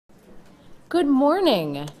Good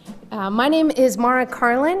morning. My name is Mara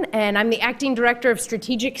Carlin, and I'm the Acting Director of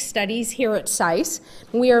Strategic Studies here at SAIS.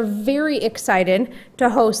 We are very excited to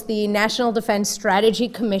host the National Defense Strategy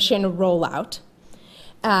Commission rollout.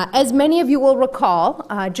 As many of you will recall,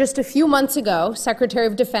 just a few months ago, Secretary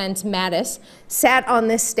of Defense Mattis sat on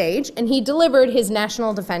this stage and he delivered his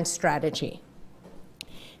National Defense Strategy.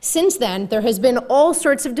 Since then, there has been all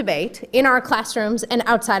sorts of debate in our classrooms and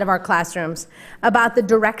outside of our classrooms about the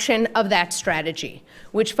direction of that strategy,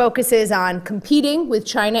 which focuses on competing with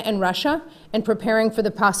China and Russia and preparing for the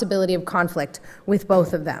possibility of conflict with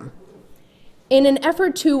both of them. In an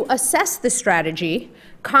effort to assess the strategy,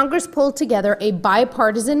 Congress pulled together a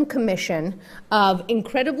bipartisan commission of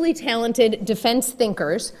incredibly talented defense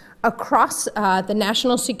thinkers across the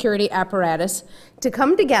national security apparatus to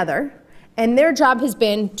come together. And their job has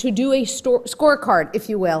been to do a scorecard, if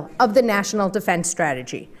you will, of the National Defense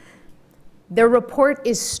Strategy. Their report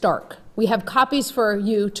is stark. We have copies for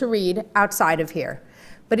you to read outside of here.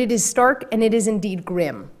 But it is stark and it is indeed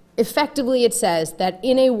grim. Effectively, it says that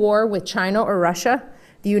in a war with China or Russia,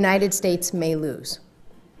 the United States may lose.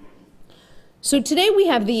 So today we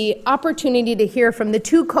have the opportunity to hear from the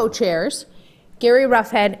two co-chairs, Gary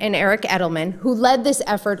Roughead and Eric Edelman, who led this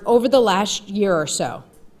effort over the last year or so.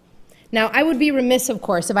 Now, I would be remiss, of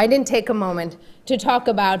course, if I didn't take a moment to talk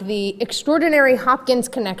about the extraordinary Hopkins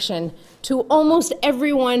connection to almost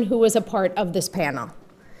everyone who was a part of this panel.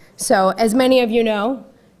 So, as many of you know,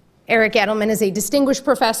 Eric Edelman is a distinguished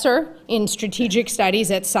professor in strategic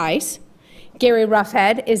studies at SAIS. Gary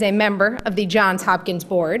Roughead is a member of the Johns Hopkins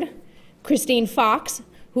Board. Christine Fox,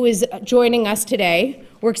 who is joining us today,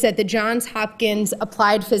 works at the Johns Hopkins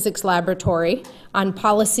Applied Physics Laboratory on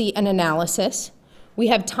policy and analysis. We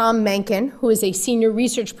have Tom Mencken, who is a senior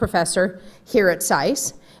research professor here at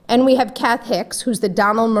SAIS, and we have Kath Hicks, who's the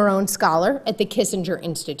Donald Marone Scholar at the Kissinger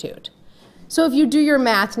Institute. So if you do your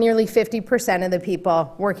math, nearly 50% of the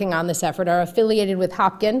people working on this effort are affiliated with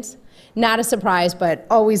Hopkins. Not a surprise, but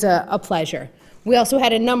always a pleasure. We also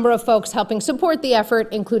had a number of folks helping support the effort,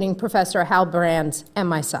 including Professor Hal Brands and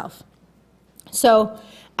myself. So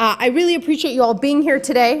I really appreciate you all being here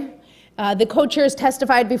today. The co-chairs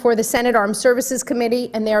testified before the Senate Armed Services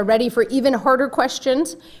Committee, and they are ready for even harder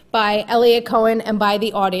questions by Elliot Cohen and by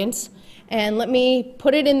the audience. And let me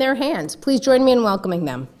put it in their hands. Please join me in welcoming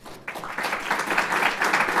them.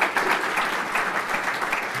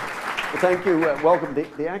 Well, thank you. Welcome.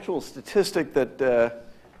 The actual statistic that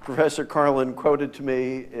Professor Carlin quoted to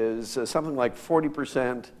me is something like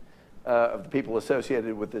 40% of the people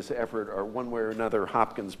associated with this effort are one way or another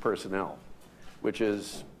Hopkins personnel, which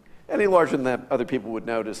is any larger than that, other people would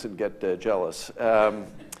notice and get jealous. So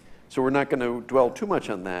we're not going to dwell too much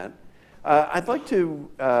on that. I'd like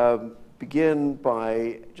to begin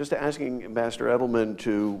by just asking Ambassador Edelman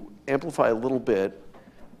to amplify a little bit.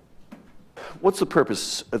 What's the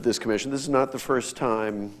purpose of this commission? This is not the first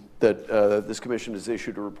time that this commission has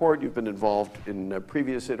issued a report. You've been involved in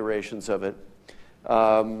previous iterations of it.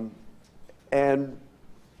 And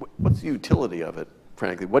what's the utility of it,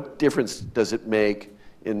 frankly? What difference does it make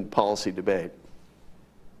in policy debate?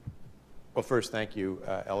 Well, first, thank you,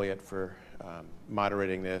 Elliot, for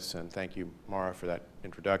moderating this, and thank you, Mara, for that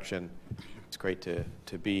introduction. It's great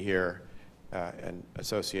to be here and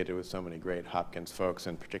associated with so many great Hopkins folks,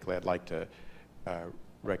 and particularly I'd like to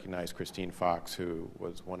recognize Christine Fox, who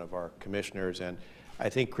was one of our commissioners, and I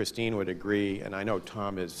think Christine would agree, and I know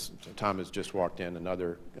Tom has just walked in,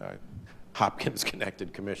 another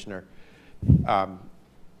Hopkins-connected commissioner.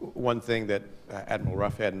 One thing that Admiral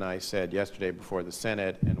Roughead and I said yesterday before the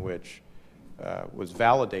Senate, and which was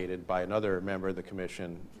validated by another member of the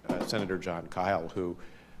commission, Senator Jon Kyl, who,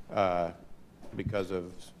 because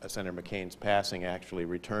of Senator McCain's passing, actually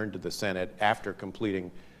returned to the Senate after completing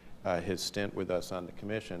his stint with us on the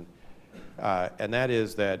commission, and that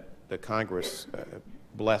is that the Congress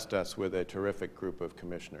blessed us with a terrific group of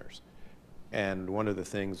commissioners. And one of the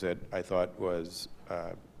things that I thought was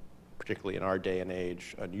particularly in our day and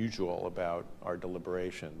age, unusual about our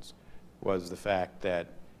deliberations was the fact that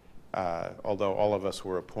although all of us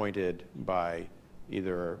were appointed by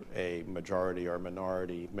either a majority or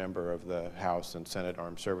minority member of the House and Senate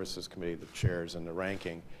Armed Services Committee, the chairs and the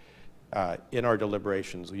ranking, in our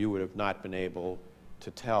deliberations, you would have not been able to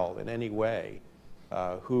tell in any way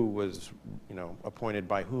who was, appointed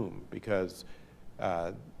by whom, because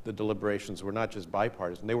the deliberations were not just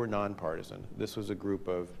bipartisan, they were nonpartisan. This was a group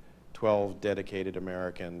of 12 dedicated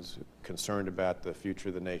Americans concerned about the future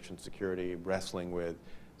of the nation's security, wrestling with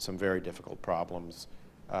some very difficult problems,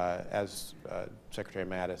 as Secretary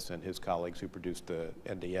Mattis and his colleagues who produced the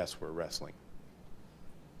NDS were wrestling.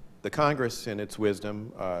 The Congress, in its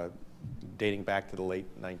wisdom, dating back to the late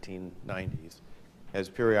 1990s, has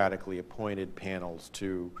periodically appointed panels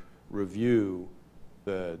to review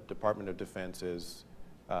the Department of Defense's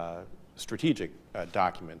strategic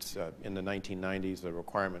documents. In the 1990s, the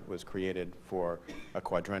requirement was created for a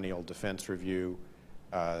quadrennial defense review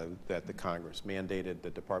that the Congress mandated the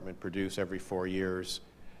department produce every 4 years.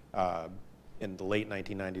 In the late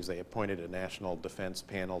 1990s, they appointed a national defense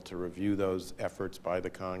panel to review those efforts by the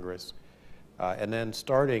Congress. And then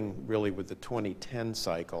starting really with the 2010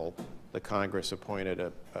 cycle, the Congress appointed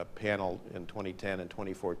a panel in 2010 and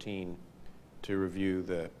 2014 to review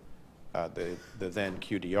the then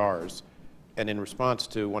QDRs. And in response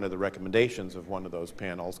to one of the recommendations of one of those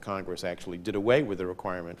panels, Congress actually did away with the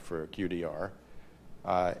requirement for a QDR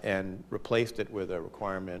and replaced it with a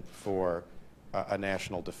requirement for a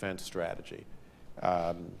national defense strategy.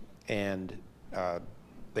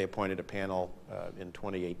 They appointed a panel in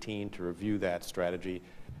 2018 to review that strategy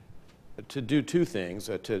to do two things,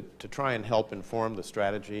 to try and help inform the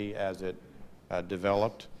strategy as it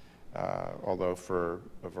developed, although for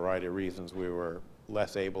a variety of reasons we were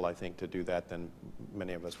less able, I think, to do that than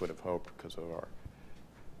many of us would have hoped because of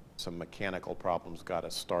some mechanical problems got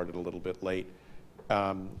us started a little bit late.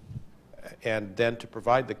 And then to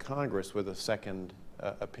provide the Congress with a second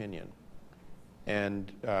opinion.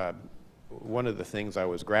 And one of the things I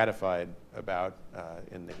was gratified about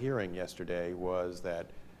in the hearing yesterday was that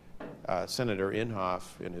Senator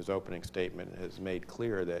Inhofe, in his opening statement, has made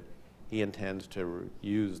clear that he intends to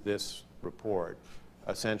use this report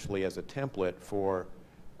essentially as a template for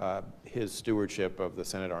his stewardship of the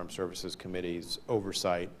Senate Armed Services Committee's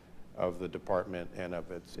oversight of the department and of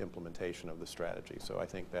its implementation of the strategy. So I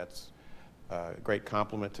think that's a great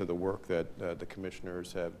compliment to the work that the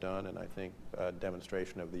commissioners have done, and I think a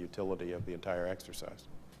demonstration of the utility of the entire exercise.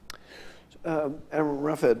 Admiral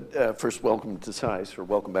Roughead, first welcome to SAIS, or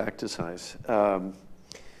welcome back to SAIS.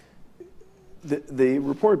 The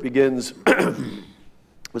report begins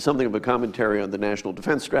with something of a commentary on the National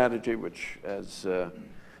Defense Strategy, which, as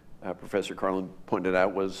Professor Carlin pointed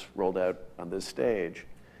out, was rolled out on this stage.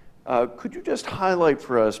 Could you just highlight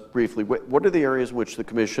for us briefly, what are the areas in which the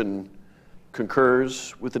Commission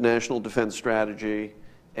concurs with the National Defense Strategy,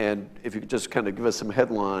 and if you could just kind of give us some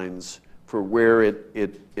headlines for where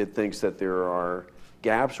it thinks that there are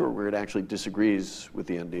gaps or where it actually disagrees with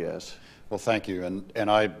the NDS? Well, thank you,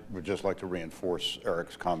 and I would just like to reinforce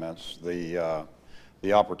Eric's comments.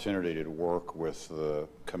 The opportunity to work with the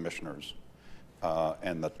commissioners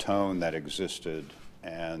and the tone that existed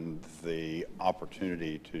and the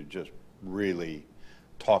opportunity to just really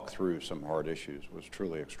talk through some hard issues was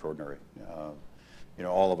truly extraordinary. You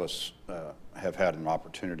know, all of us have had an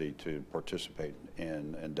opportunity to participate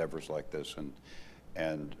in endeavors like this,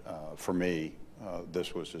 and for me,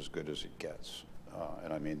 this was as good as it gets,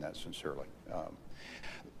 and I mean that sincerely.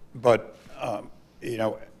 But you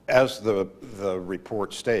know, as the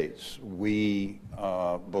report states, we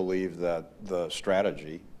believe that the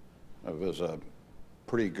strategy is a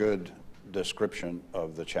pretty good description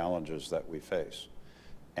of the challenges that we face,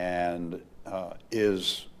 and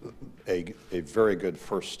is a very good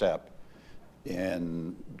first step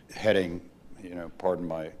in heading, you know, pardon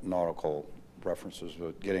my nautical references,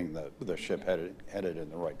 but getting the ship headed in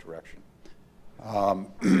the right direction.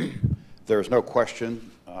 There's no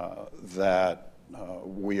question that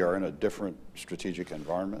we are in a different strategic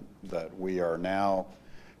environment, that we are now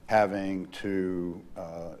having to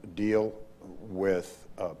deal with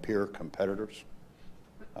peer competitors.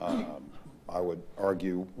 I would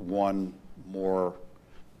argue one more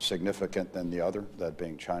significant than the other, that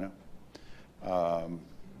being China.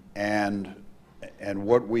 And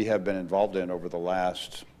what we have been involved in over the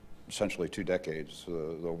last essentially 2 decades,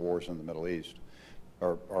 the wars in the Middle East,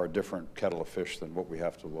 are a different kettle of fish than what we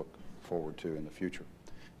have to look forward to in the future.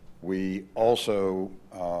 We also,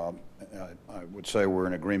 I would say we're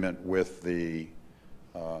in agreement with the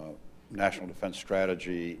National Defense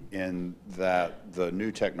Strategy in that the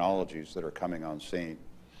new technologies that are coming on scene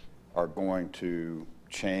are going to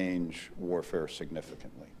change warfare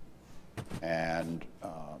significantly. And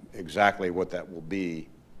exactly what that will be,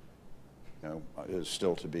 you know, is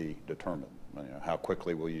still to be determined. You know, how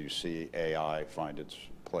quickly will you see AI find its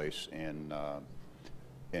place in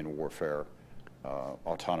warfare?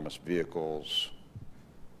 Autonomous vehicles,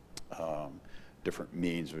 different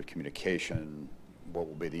means of communication, what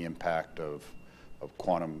will be the impact of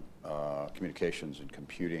quantum communications and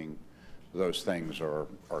computing. Those things are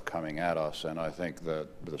coming at us, and I think that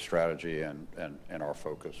the strategy and our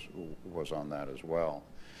focus was on that as well.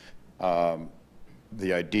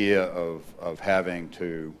 The idea of having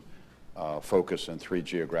to focus in 3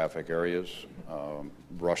 geographic areas: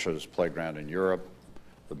 Russia's playground in Europe,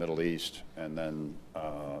 the Middle East, and then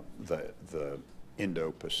the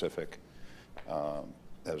Indo-Pacific,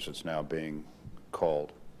 as it's now being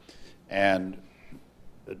called. And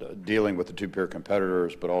dealing with the 2 peer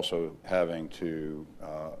competitors, but also having to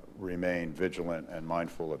remain vigilant and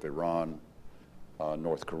mindful of Iran,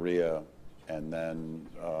 North Korea, and then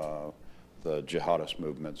the jihadist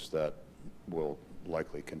movements that will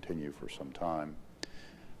likely continue for some time.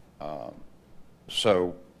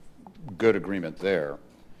 So good agreement there.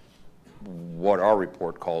 What our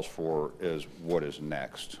report calls for is what is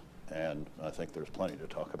next, and I think there's plenty to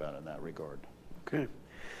talk about in that regard. Okay.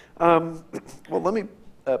 Well, let me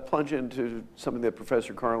plunge into something that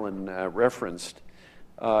Professor Carlin referenced.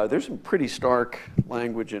 There's some pretty stark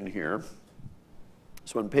language in here.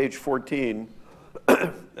 So on page 14,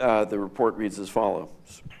 the report reads as follows.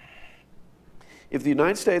 If the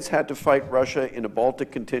United States had to fight Russia in a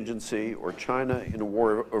Baltic contingency or China in a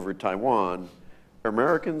war over Taiwan,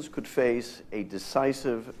 Americans could face a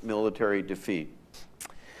decisive military defeat.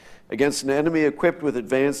 Against an enemy equipped with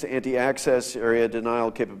advanced anti-access area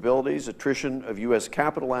denial capabilities, attrition of U.S.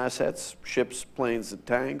 capital assets, ships, planes, and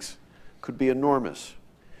tanks could be enormous.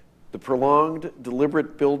 The prolonged,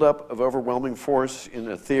 deliberate buildup of overwhelming force in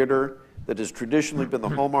a theater that has traditionally been the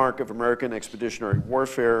hallmark of American expeditionary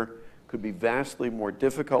warfare could be vastly more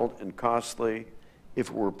difficult and costly if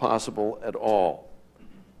it were possible at all.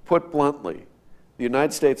 Put bluntly, the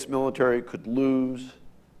United States military could lose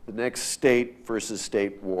the next state versus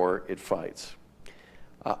state war it fights.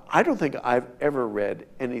 I don't think I've ever read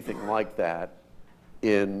anything like that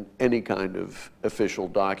in any kind of official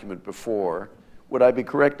document before. Would I be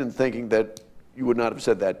correct in thinking that you would not have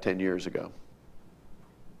said that 10 years ago?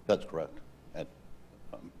 That's correct.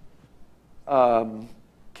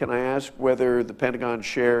 Can I ask whether the Pentagon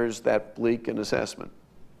shares that bleak an assessment?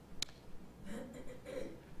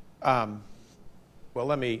 Well,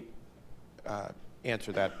 let me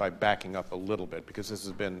answer that by backing up a little bit, because this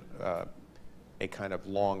has been a kind of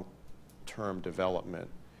long-term development.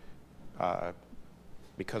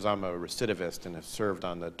 Because I'm a recidivist and have served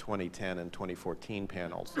on the 2010 and 2014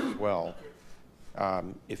 panels as well,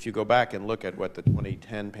 if you go back and look at what the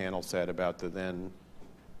 2010 panel said about the then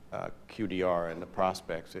QDR and the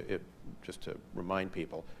prospects, just to remind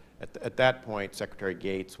people, at that point, Secretary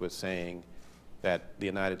Gates was saying that the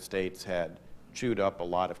United States had chewed up a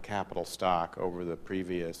lot of capital stock over the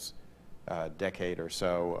previous decade or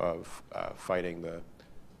so of fighting the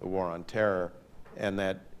war on terror, and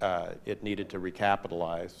that it needed to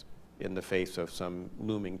recapitalize in the face of some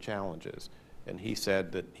looming challenges. And he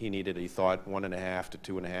said that he thought 1.5%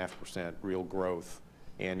 to 2.5% real growth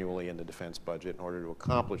annually in the defense budget in order to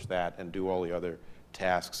accomplish that and do all the other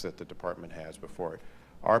tasks that the department has before it.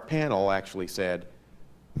 Our panel actually said,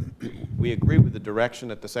 we agree with the direction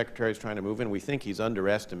that the Secretary is trying to move in. We think he's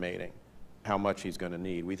underestimating how much he's going to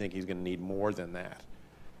need. We think he's going to need more than that.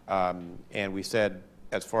 And we said,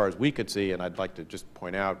 as far as we could see, and I'd like to just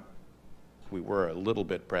point out, we were a little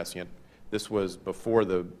bit prescient. This was before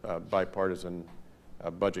the Bipartisan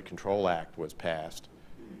Budget Control Act was passed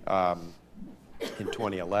in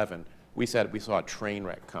 2011. We said we saw a train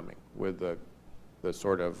wreck coming with the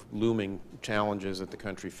sort of looming challenges that the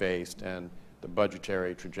country faced and the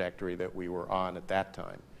budgetary trajectory that we were on at that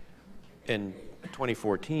time. In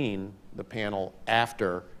 2014, the panel,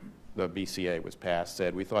 after the BCA was passed,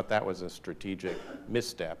 said we thought that was a strategic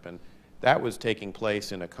misstep, and that was taking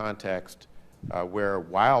place in a context where,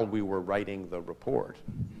 while we were writing the report,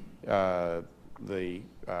 the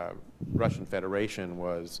Russian Federation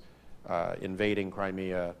was invading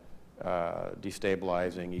Crimea,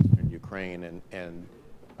 destabilizing eastern Ukraine, and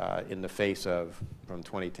in the face of, from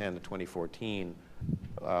 2010 to 2014,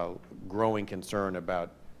 growing concern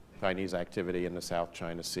about Chinese activity in the South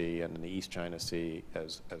China Sea and in the East China Sea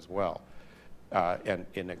as well, and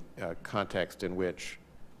in a context in which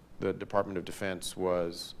the Department of Defense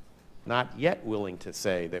was not yet willing to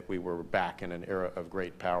say that we were back in an era of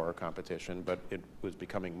great power competition, but it was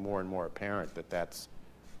becoming more and more apparent that that's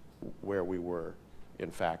where we were, in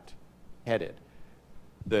fact, headed.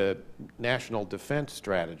 The National Defense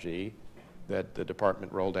Strategy that the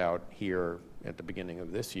Department rolled out here at the beginning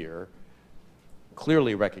of this year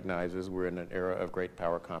clearly recognizes we're in an era of great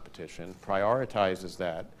power competition, prioritizes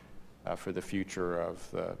that for the future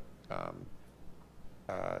of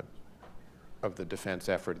the defense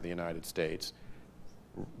effort of the United States,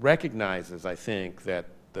 recognizes, I think, that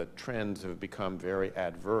the trends have become very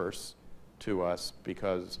adverse to us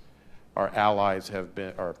because our allies have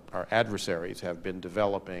been, or our adversaries have been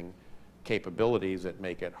developing capabilities that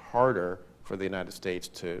make it harder for the United States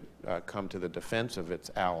to come to the defense of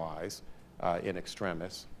its allies in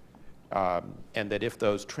extremis, and that if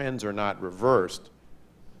those trends are not reversed,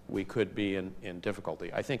 we could be in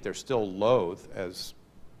difficulty. I think they're still loath, as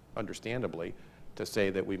understandably, to say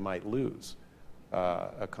that we might lose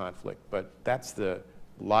a conflict, but that's the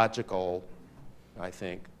logical, I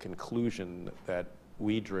think, conclusion that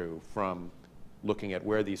we drew from looking at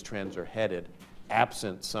where these trends are headed,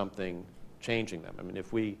 absent something changing them. I mean,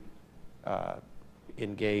 if we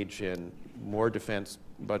engage in more defense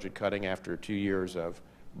budget cutting after 2 years of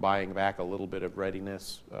buying back a little bit of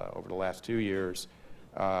readiness over the last 2 years,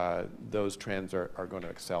 those trends are going to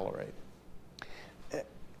accelerate.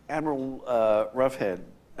 Admiral Roughead,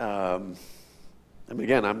 I mean,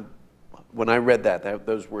 again, when I read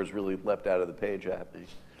those words really leapt out of the page at me.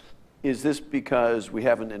 Is this because we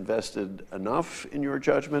haven't invested enough in your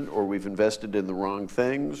judgment, or we've invested in the wrong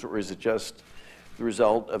things, or is it just the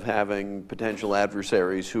result of having potential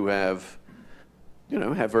adversaries who have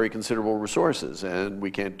very considerable resources and we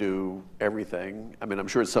can't do everything? I mean, I'm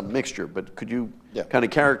sure it's some mixture, but could you kind of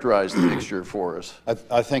characterize the mixture for us?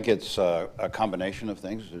 I think it's a combination of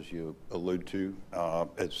things, as you allude to.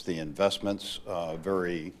 It's the investments,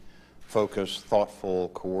 very focused, thoughtful,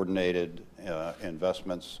 coordinated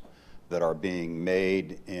investments that are being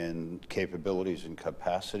made in capabilities and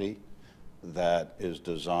capacity that is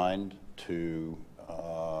designed to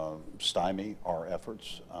stymie our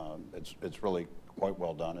efforts. It's really quite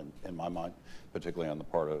well done in my mind, particularly on the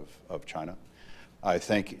part of China. I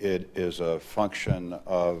think it is a function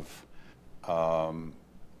of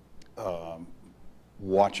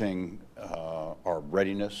watching our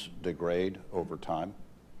readiness degrade over time.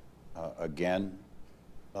 Again,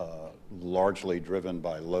 largely driven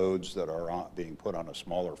by loads that are being put on a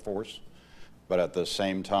smaller force, but at the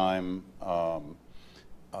same time,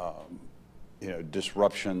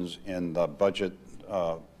 disruptions in the budget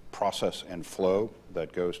process and flow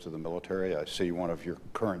that goes to the military. I see one of your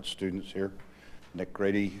current students here, Nick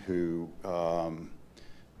Grady, who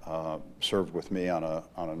served with me on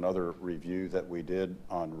another review that we did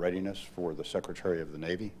on readiness for the Secretary of the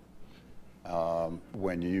Navy.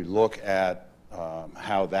 When you look at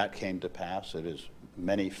how that came to pass, it is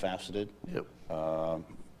many faceted. Yep.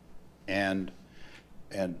 And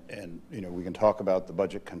we can talk about the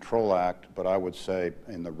Budget Control Act, but I would say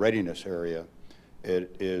in the readiness area,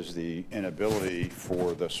 it is the inability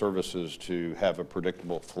for the services to have a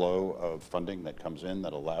predictable flow of funding that comes in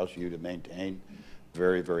that allows you to maintain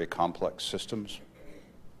very, very complex systems.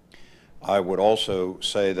 I would also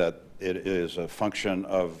say that it is a function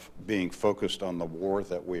of being focused on the war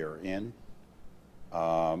that we are in,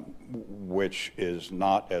 which is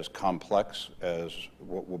not as complex as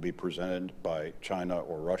what will be presented by China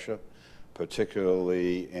or Russia,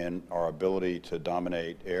 particularly in our ability to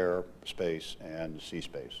dominate air, space, and sea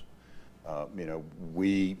space.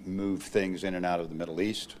 We move things in and out of the Middle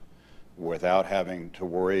East without having to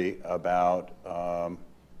worry about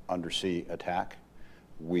undersea attack.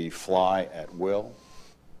 We fly at will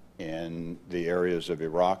in the areas of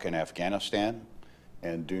Iraq and Afghanistan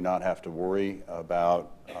and do not have to worry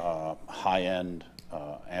about high-end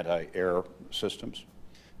anti-air systems.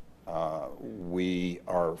 We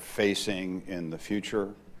are facing in the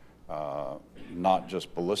future not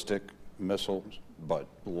just ballistic missiles, but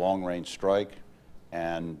long-range strike,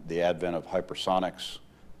 and the advent of hypersonics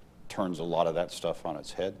turns a lot of that stuff on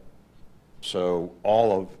its head. So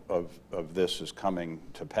all of this is coming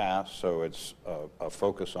to pass, so it's a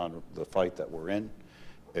focus on the fight that we're in.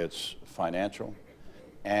 It's financial,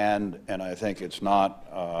 and I think it's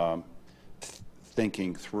not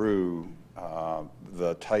thinking through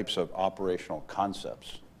the types of operational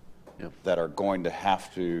concepts that are going to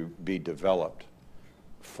have to be developed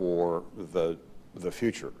for the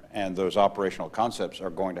future. And those operational concepts are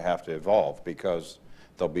going to have to evolve, because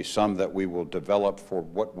there'll be some that we will develop for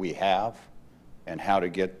what we have and how to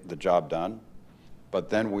get the job done. But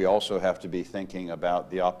then we also have to be thinking about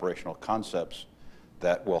the operational concepts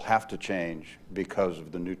that will have to change because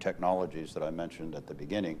of the new technologies that I mentioned at the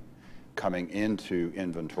beginning coming into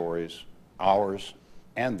inventories, ours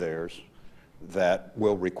and theirs, that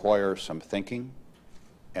will require some thinking,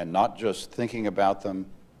 and not just thinking about them,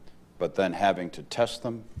 but then having to test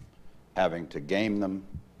them, having to game them,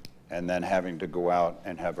 and then having to go out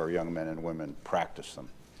and have our young men and women practice them.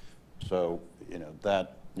 So,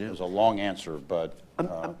 that is a long answer, but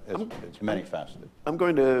it's many faceted. I'm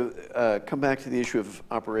going to come back to the issue of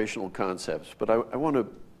operational concepts, but I want to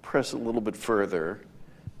press a little bit further.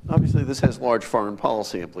 Obviously, this has large foreign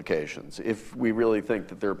policy implications. If we really think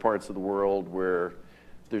that there are parts of the world where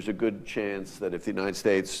there's a good chance that if the United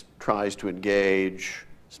States tries to engage,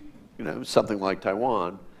 something like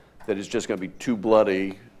Taiwan, that is just going to be too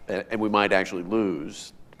bloody and we might actually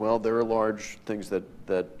lose. Well, there are large things that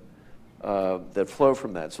flow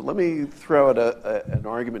from that. So let me throw out an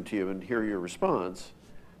argument to you and hear your response.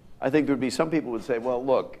 I think there would be some people who would say, well,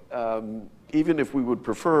 look, even if we would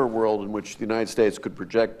prefer a world in which the United States could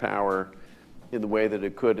project power in the way that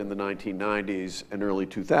it could in the 1990s and early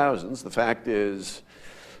 2000s, the fact is,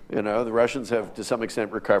 the Russians have to some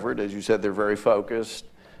extent recovered. As you said, they're very focused.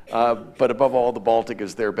 But above all, the Baltic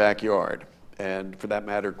is their backyard. And for that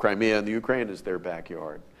matter, Crimea and the Ukraine is their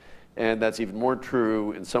backyard. And that's even more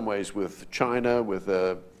true in some ways with China, with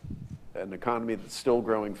an economy that's still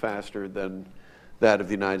growing faster than that of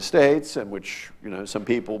the United States, and which some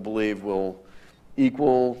people believe will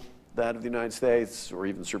equal that of the United States or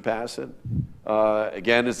even surpass it.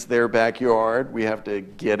 Again, it's their backyard. We have to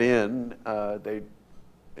get in.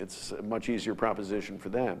 It's a much easier proposition for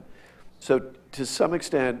them. So to some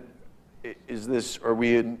extent, are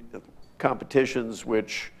we in competitions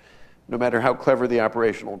which, no matter how clever the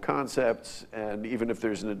operational concepts, and even if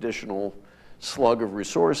there's an additional slug of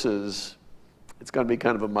resources, it's going to be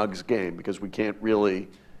kind of a mug's game, because we can't really,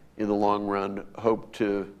 in the long run, hope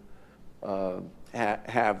to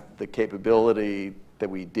have the capability that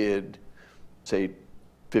we did, say,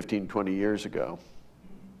 15, 20 years ago.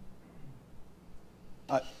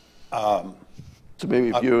 So maybe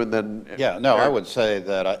if you and then... Yeah, no, I would say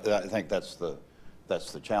that I think that's the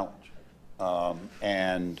challenge.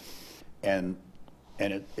 And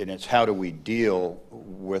it's how do we deal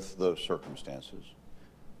with those circumstances?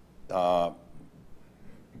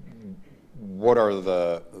 What are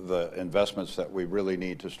the investments that we really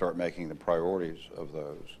need to start making the priorities of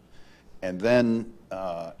those? And then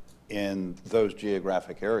in those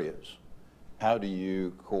geographic areas, how do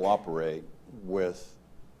you cooperate with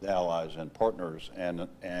allies and partners? And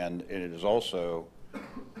it is also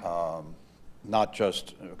not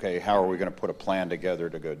just, okay, how are we going to put a plan together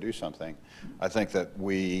to go do something? I think that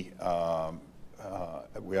we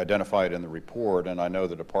identified in the report, and I know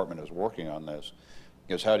the department is working on this,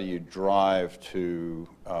 is how do you drive to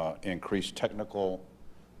increase technical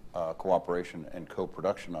cooperation and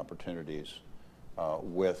co-production opportunities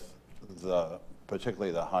with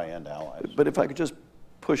particularly the high-end allies. But if I could just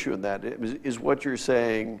push you on that, is what you're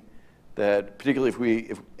saying that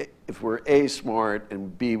particularly if we're A, smart,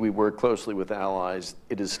 and B, we work closely with allies,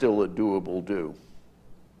 it is still a doable do?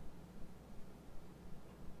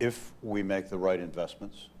 If we make the right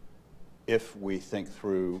investments, if we think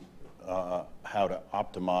through how to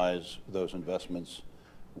optimize those investments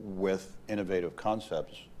with innovative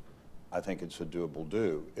concepts, I think it's a doable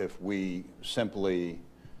do. If we simply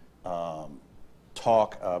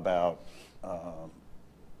talk about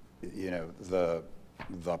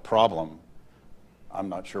the problem, I'm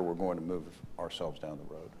not sure we're going to move ourselves down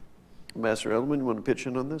the road. Ambassador Edelman, you want to pitch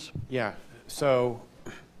in on this? Yeah. So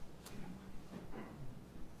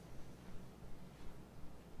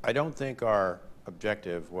I don't think our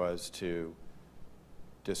objective was to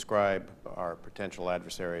describe our potential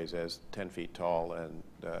adversaries as 10 feet tall and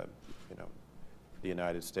the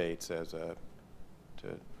United States as to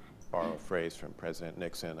borrow a phrase from President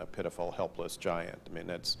Nixon, a pitiful, helpless giant. I mean,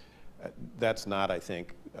 that's not, I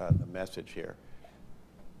think, the message here.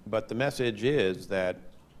 But the message is that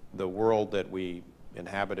the world that we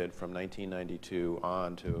inhabited from 1992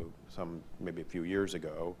 on to maybe a few years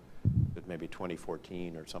ago, maybe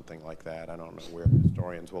 2014 or something like that, I don't know where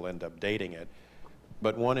historians will end up dating it,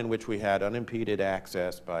 but one in which we had unimpeded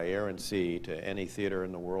access by air and sea to any theater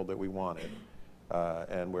in the world that we wanted,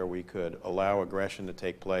 and where we could allow aggression to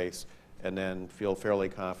take place and then feel fairly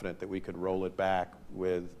confident that we could roll it back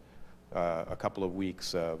with a couple of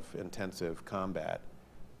weeks of intensive combat,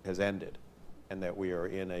 has ended, and that we are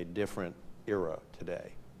in a different era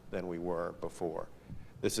today than we were before.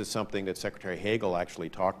 This is something that Secretary Hagel actually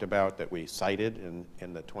talked about, that we cited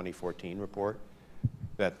in the 2014 report,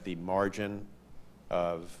 that the margin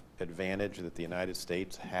of advantage that the United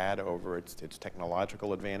States had over its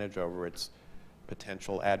technological advantage over its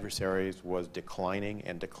potential adversaries was declining,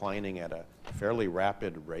 and declining at a fairly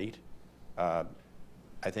rapid rate. I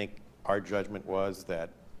think our judgment was that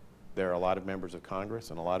there are a lot of members of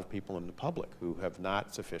Congress and a lot of people in the public who have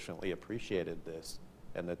not sufficiently appreciated this,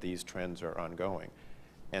 and that these trends are ongoing.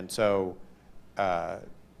 And so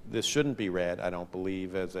this shouldn't be read, I don't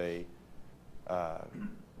believe, as a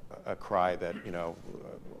cry that,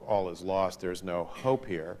 all is lost, there's no hope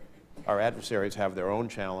here. Our adversaries have their own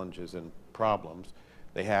challenges and problems.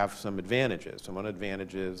 They have some advantages. One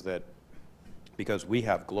advantage is that because we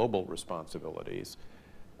have global responsibilities,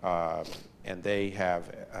 and they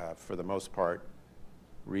have, for the most part,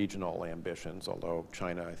 regional ambitions, although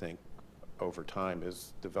China, I think, over time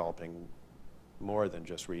is developing more than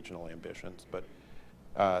just regional ambitions, but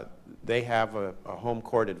they have a home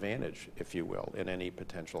court advantage, if you will, in any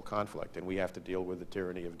potential conflict, and we have to deal with the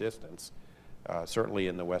tyranny of distance, certainly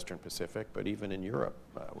in the Western Pacific, but even in Europe.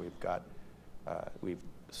 We've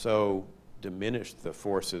so diminished the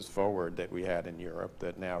forces forward that we had in Europe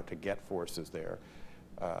that now to get forces there,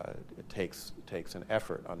 it takes an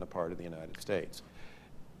effort on the part of the United States.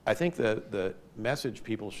 I think the message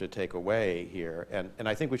people should take away here, and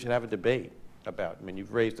I think we should have a debate about, I mean,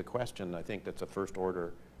 you've raised a question, I think that's a first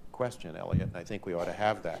order question, Elliot, and I think we ought to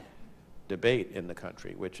have that debate in the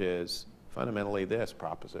country, which is fundamentally this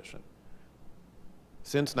proposition.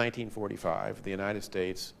 Since 1945, the United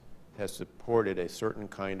States has supported a certain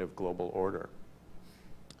kind of global order.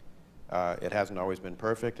 It hasn't always been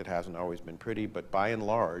perfect, it hasn't always been pretty, but by and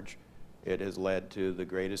large, it has led to the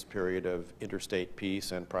greatest period of interstate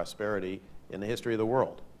peace and prosperity in the history of the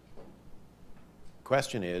world. The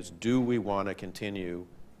question is, do we want to continue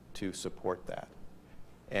to support that?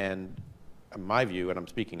 And my view, and I'm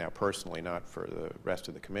speaking now personally, not for the rest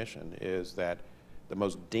of the Commission, is that the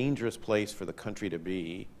most dangerous place for the country to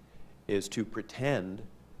be is to pretend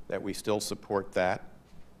that we still support that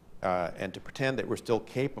and to pretend that we're still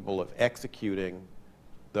capable of executing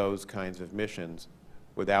those kinds of missions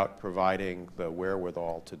without providing the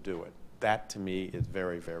wherewithal to do it. That, to me, is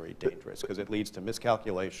very, very dangerous because it leads to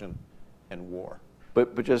miscalculation and war.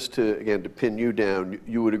 But just to, again, to pin you down,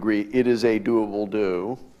 you would agree it is a doable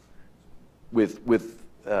do with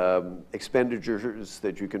expenditures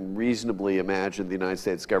that you can reasonably imagine the United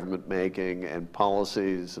States government making and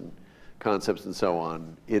policies and concepts and so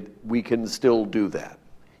on. We can still do that,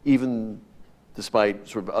 even despite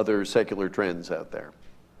sort of other secular trends out there.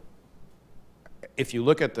 If you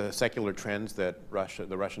look at the secular trends that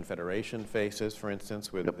the Russian Federation faces, for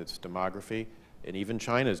instance, with its demography, and even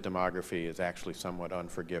China's demography is actually somewhat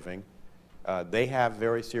unforgiving, they have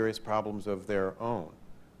very serious problems of their own.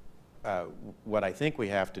 What I think we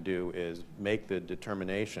have to do is make the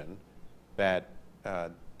determination that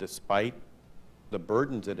despite the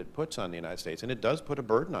burdens that it puts on the United States, and it does put a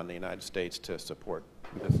burden on the United States to support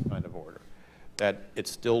this kind of order, that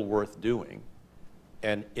it's still worth doing.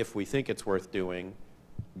 And if we think it's worth doing,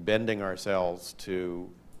 bending ourselves to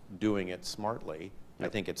doing it smartly, I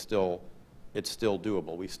think it's still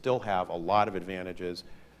doable. We still have a lot of advantages.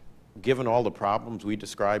 Given all the problems we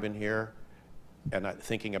describe in here, and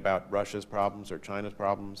thinking about Russia's problems or China's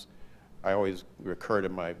problems, I always recur to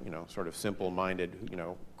my, sort of simple-minded,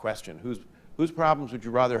 question: whose problems would you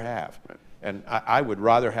rather have? Right. And I would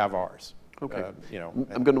rather have ours. Okay.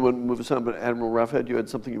 I'm going to move us on, but Admiral Roughead, you had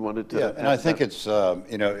something you wanted to. Yeah, and I think it's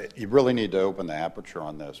you really need to open the aperture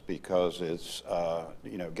on this because it's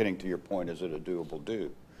getting to your point, is it a doable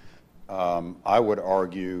do? I would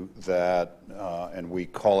argue that, and we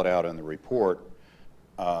call it out in the report,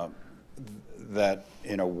 that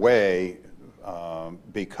in a way,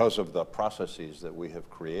 because of the processes that we have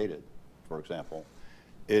created, for example,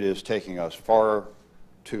 it is taking us far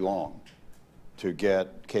too long to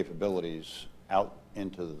get capabilities out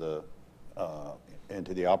into the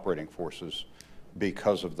operating forces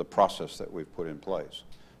because of the process that we've put in place.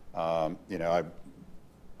 I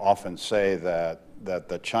often say that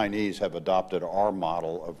the Chinese have adopted our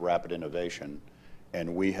model of rapid innovation,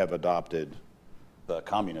 and we have adopted the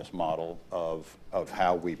communist model of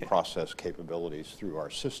how we process capabilities through our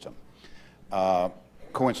system.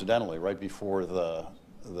 Coincidentally, right before the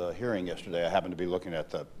hearing yesterday, I happened to be looking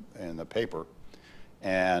at in the paper,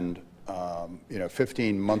 and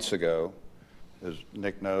 15 months ago, as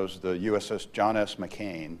Nick knows, the USS John S.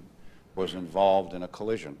 McCain was involved in a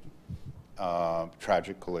collision,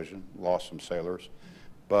 tragic collision, lost some sailors,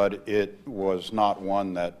 but it was not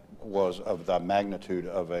one that was of the magnitude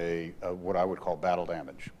of what I would call battle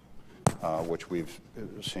damage, which we've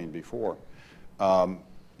seen before.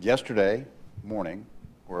 Yesterday morning,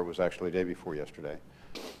 or it was actually the day before yesterday,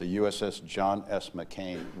 the USS John S.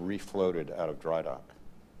 McCain refloated out of dry dock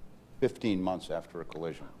 15 months after a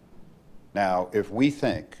collision. Now, if we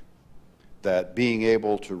think that being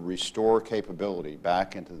able to restore capability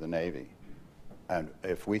back into the Navy, and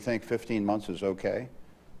if we think 15 months is okay,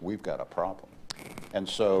 we've got a problem. And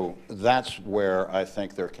so that's where I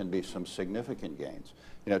think there can be some significant gains.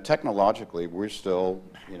 Technologically, we're still,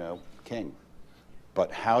 king.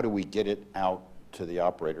 But how do we get it out to the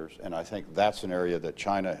operators? And I think that's an area that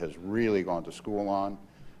China has really gone to school on.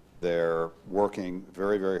 They're working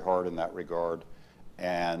very, very hard in that regard.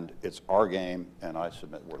 And it's our game, and I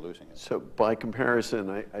submit we're losing it. So by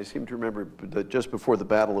comparison, I seem to remember that just before the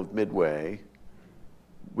Battle of Midway,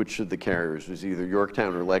 which of the carriers was either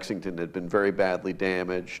Yorktown or Lexington had been very badly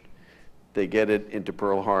damaged. they get it into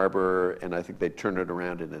Pearl Harbor, and I think they turn it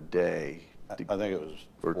around in a day. I think it was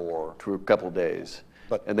Or to a couple of days.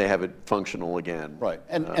 But- and they have it functional again. Right,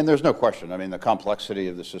 and there's no question. I mean, the complexity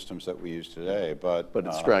of the systems that we use today, but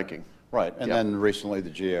it's striking. Right, and Yeah. then recently the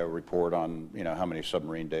GAO report on how many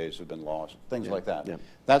submarine days have been lost, things like that. Yeah.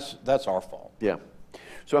 That's our fault. Yeah.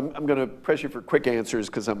 So I'm going to press you for quick answers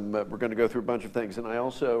because we're going to go through a bunch of things. And I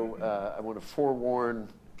also I want to forewarn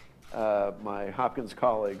my Hopkins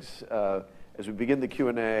colleagues, as we begin the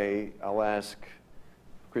Q&A, I'll ask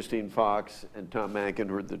Christine Fox and Tom Mankin,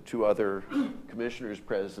 who are the two other commissioners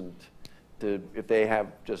present, if they have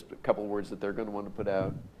just a couple words that they're going to want to put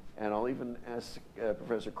out. And I'll even ask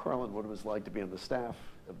Professor Carlin what it was like to be on the staff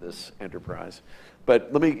of this enterprise.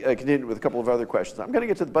 But let me continue with a couple of other questions. I'm going to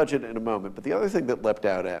get to the budget in a moment, but the other thing that leapt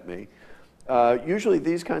out at me, usually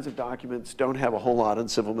these kinds of documents don't have a whole lot on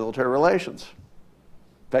civil-military relations.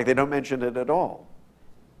 In fact, they don't mention it at all.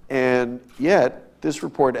 And yet, this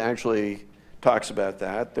report actually talks about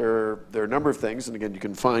that. There are a number of things, and again, you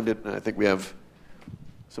can find it, and I think we have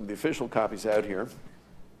some of the official copies out here.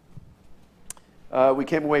 We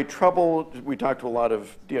came away troubled. We talked to a lot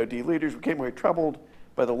of DoD leaders. We came away troubled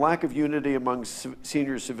by the lack of unity among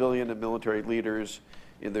senior civilian and military leaders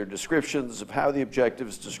in their descriptions of how the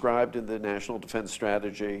objectives described in the National Defense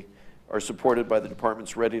Strategy are supported by the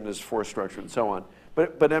department's readiness, force structure, and so on.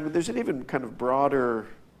 But I mean, there's an even kind of broader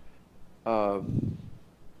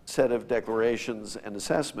set of declarations and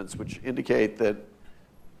assessments which indicate that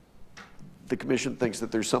the Commission thinks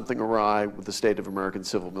that there's something awry with the state of American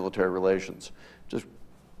civil-military relations. Just,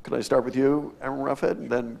 could I start with you, Admiral Roughead, and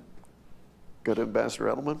then go to Ambassador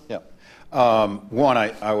Edelman? Yeah. One,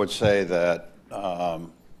 I would say that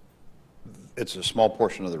it's a small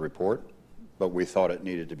portion of the report, but we thought it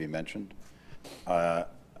needed to be mentioned. I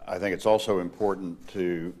think it's also important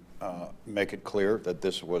to make it clear that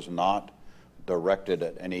this was not directed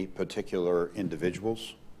at any particular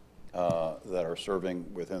individuals that are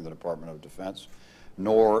serving within the Department of Defense,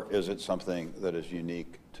 nor is it something that is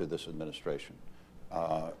unique to this administration.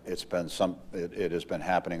 It has been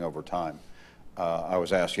happening over time. I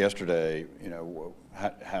was asked yesterday,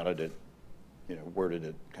 how did it, where did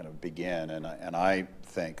it kind of begin? And I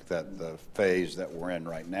think that the phase that we're in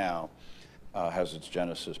right now has its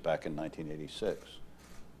genesis back in 1986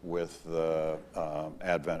 with the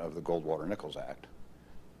advent of the Goldwater-Nichols Act,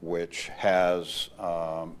 which has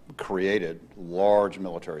created large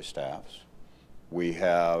military staffs. We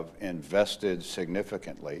have invested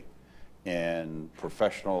significantly in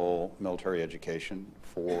professional military education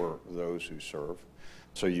for those who serve.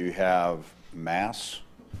 So you have mass,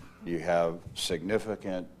 you have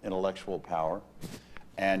significant intellectual power,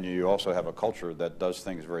 and you also have a culture that does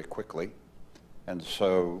things very quickly. And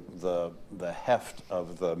so the heft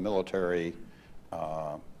of the military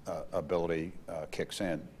ability kicks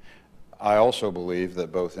in. I also believe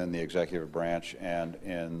that both in the executive branch and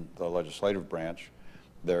in the legislative branch,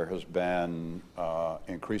 there has been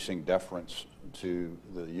increasing deference to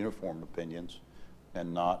the uniform opinions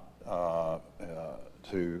and not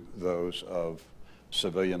to those of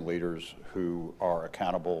civilian leaders who are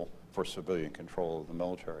accountable for civilian control of the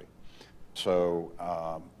military. So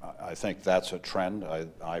I think that's a trend.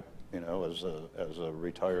 I as a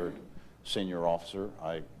retired senior officer,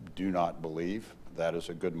 I do not believe that is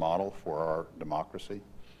a good model for our democracy.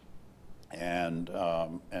 And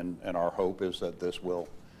our hope is that this will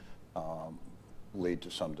lead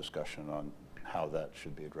to some discussion on how that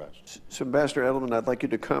should be addressed. So Ambassador Edelman, I'd like you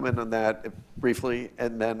to comment on that briefly,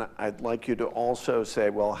 and then I'd like you to also say,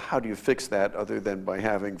 well, how do you fix that other than by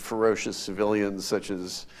having ferocious civilians such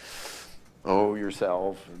as,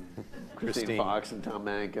 yourself, and Christine Fox, and Tom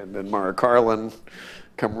Mankin, and Mara Carlin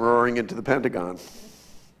come roaring into the Pentagon?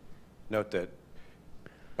 Note that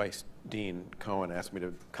Vice Dean Cohen asked me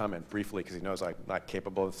to comment briefly because he knows I'm not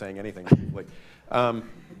capable of saying anything briefly.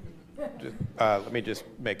 Let me just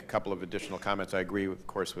make a couple of additional comments. I agree, of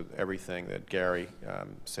course, with everything that Gary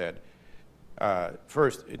said.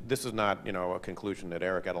 First, this is not, a conclusion that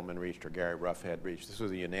Eric Edelman reached or Gary Roughead reached. This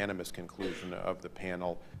was a unanimous conclusion of the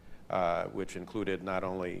panel, which included not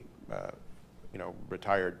only,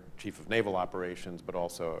 retired Chief of Naval Operations, but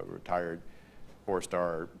also a retired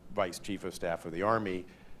four-star Vice Chief of Staff of the Army,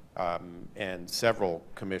 and several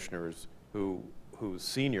commissioners whose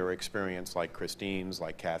senior experience, like Christine's,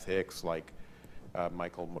 like Kath Hicks, like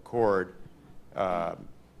Michael McCord,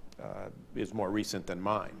 is more recent than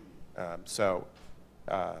mine. So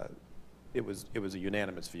it was a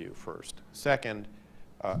unanimous view, first. Second,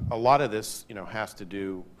 a lot of this, has to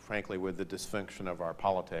do, frankly, with the dysfunction of our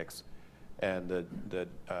politics and the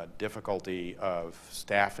difficulty of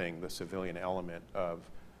staffing the civilian element of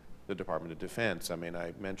the Department of Defense. I mean,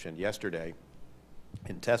 I mentioned yesterday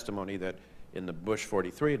in testimony that in the Bush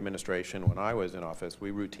 43 administration, when I was in office,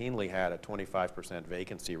 we routinely had a 25%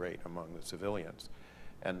 vacancy rate among the civilians.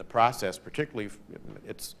 And the process, particularly,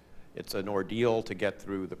 it's an ordeal to get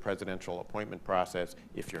through the presidential appointment process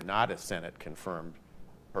if you're not a Senate-confirmed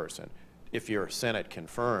person. If you're Senate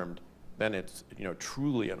confirmed, then it's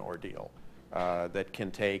truly an ordeal that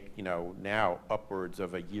can take now upwards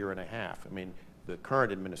of a year and a half. I mean, the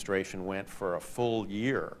current administration went for a full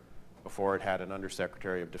year before it had an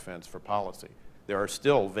Undersecretary of Defense for Policy. There are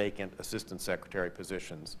still vacant Assistant Secretary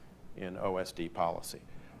positions in OSD policy.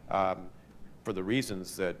 For the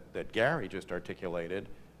reasons that Gary just articulated,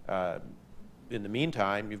 in the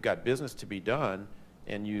meantime, you've got business to be done,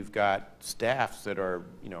 and you've got staffs that are,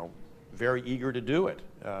 very eager to do it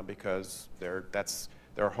because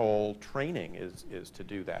their whole training is to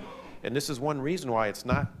do that. And this is one reason why it's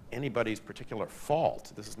not anybody's particular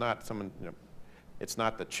fault. This is not someone, it's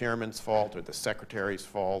not the chairman's fault or the secretary's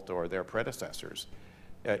fault or their predecessors.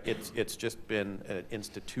 It's just been an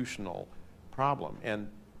institutional problem. And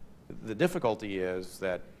the difficulty is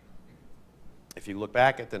that if you look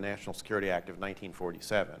back at the National Security Act of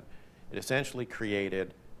 1947, it essentially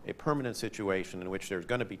created a permanent situation in which there's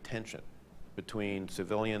going to be tension between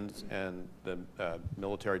civilians and the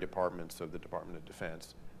military departments of the Department of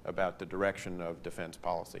Defense about the direction of defense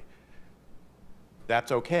policy.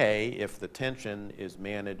 That's okay if the tension is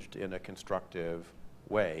managed in a constructive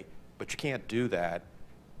way, but you can't do that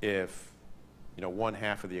if one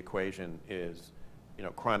half of the equation is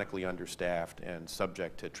chronically understaffed and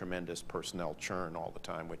subject to tremendous personnel churn all the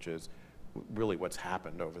time, which is really what's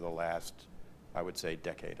happened over the last, I would say,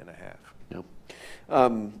 decade and a half. Yeah.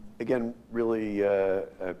 Again, really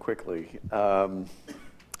quickly,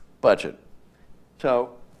 budget.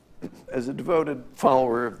 So, as a devoted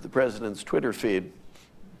follower of the president's Twitter feed,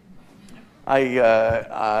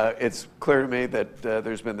 it's clear to me that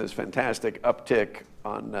there's been this fantastic uptick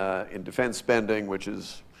in defense spending, which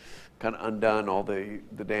has kind of undone all the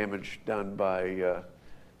damage done by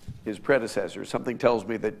his predecessor. Something tells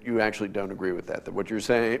me that you actually don't agree with that. That what you're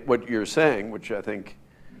saying, which I think,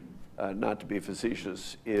 not to be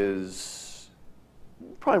facetious,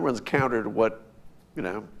 probably runs counter to what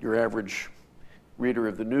your average reader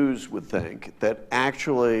of the news would think. That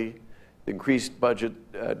actually the increased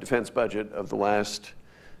defense budget of the last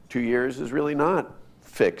 2 years has really not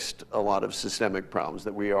fixed a lot of systemic problems.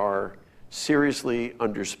 That we are seriously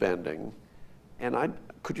underspending. And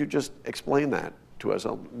could you just explain that to us?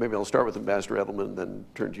 Maybe I'll start with Ambassador Edelman and then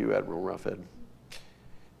turn to you, Admiral Roughead.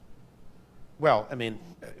 Well, I mean,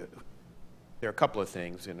 there are a couple of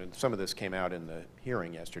things, and some of this came out in the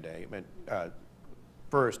hearing yesterday. I mean,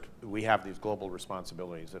 first, we have these global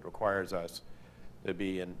responsibilities that requires us to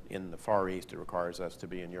be in the Far East. It requires us to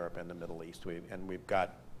be in Europe and the Middle East. And we've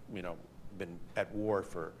got, been at war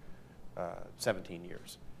for 17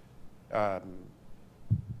 years.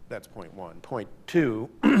 That's point one. Point two,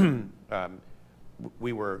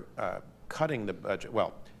 we were cutting the budget.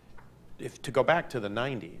 Well, to go back to the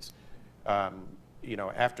 90s,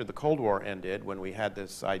 after the Cold War ended, when we had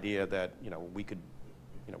this idea that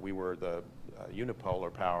we were the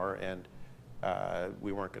unipolar power and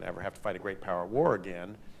we weren't going to ever have to fight a great power war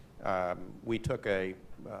again, we took a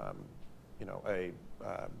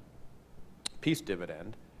peace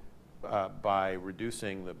dividend by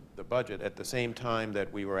reducing the budget at the same time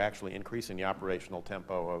that we were actually increasing the operational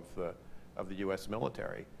tempo of the U.S.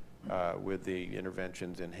 military with the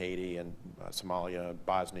interventions in Haiti and Somalia,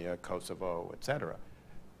 Bosnia, Kosovo, et cetera.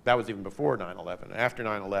 That was even before 9/11. After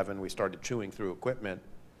 9/11, we started chewing through equipment,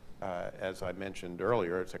 as I mentioned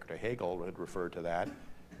earlier, Secretary Hagel had referred to that,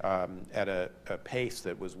 at a pace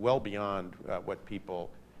that was well beyond what people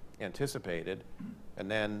anticipated. And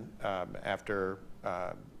then after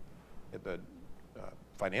the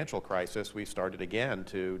financial crisis, we started again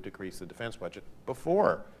to decrease the defense budget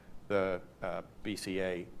before the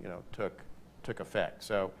BCA took effect.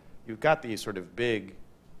 So you've got these sort of big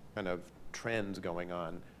kind of trends going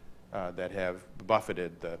on that have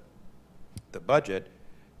buffeted the budget.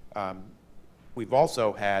 We've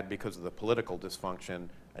also had, because of the political dysfunction,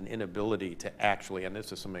 an inability to actually, and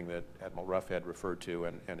this is something that Admiral Roughead referred to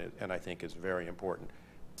and I think is very important.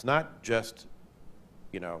 It's not just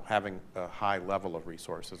having a high level of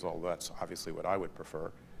resources, although that's obviously what I would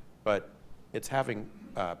prefer, but it's having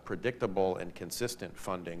predictable and consistent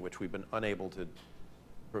funding, which we've been unable to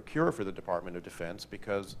procure for the Department of Defense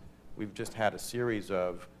because we've just had a series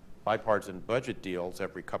of bipartisan budget deals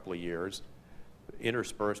every couple of years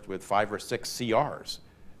interspersed with 5 or 6 CRs.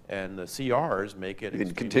 And the CRs make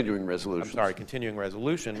it... Continuing resolutions. I'm sorry, continuing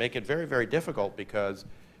resolution, make it very, very difficult because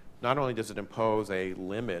not only does it impose a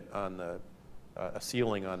limit on a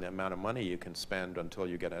ceiling on the amount of money you can spend until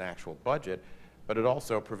you get an actual budget, but it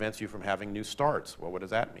also prevents you from having new starts. Well, what does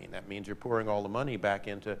that mean? That means you're pouring all the money back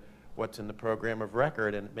into what's in the program of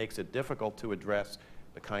record, and it makes it difficult to address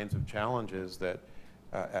the kinds of challenges that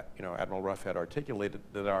Admiral Ruff had articulated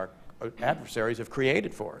that our adversaries have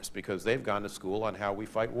created for us, because they've gone to school on how we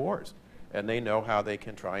fight wars, and they know how they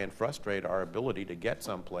can try and frustrate our ability to get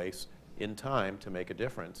someplace in time to make a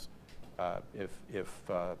difference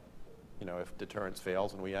if deterrence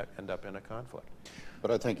fails and we end up in a conflict.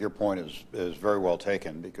 But I think your point is very well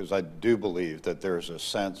taken, because I do believe that there's a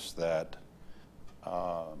sense that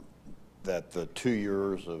that the 2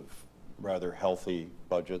 years of rather healthy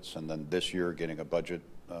budgets, and then this year getting a budget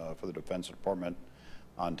for the Defense Department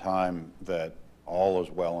on time, that all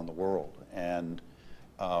is well in the world. And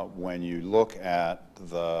when you look at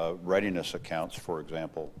the readiness accounts, for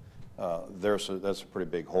example, that's a pretty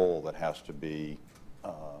big hole that has to be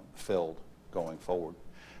filled going forward.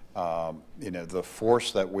 The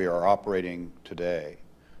force that we are operating today,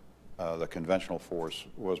 the conventional force,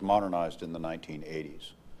 was modernized in the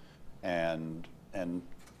 1980s, and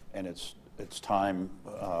it's time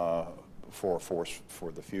for a force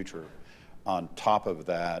for the future. On top of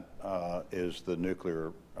that is the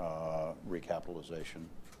nuclear recapitalization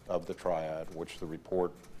of the triad, which the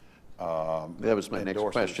report that was my next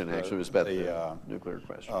question, actually, was about the nuclear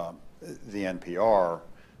question. The NPR,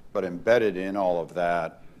 but embedded in all of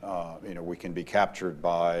that, we can be captured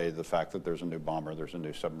by the fact that there's a new bomber, there's a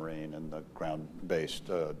new submarine, and the ground-based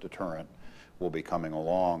deterrent will be coming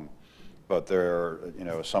along. But there,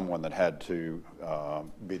 as someone that had to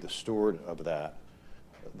be the steward of that,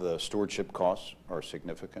 the stewardship costs are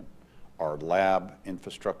significant. Our lab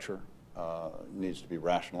infrastructure needs to be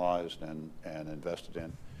rationalized and invested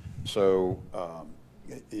in. So,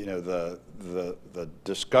 the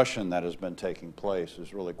discussion that has been taking place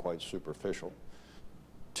is really quite superficial.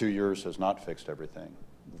 2 years has not fixed everything.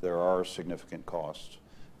 There are significant costs,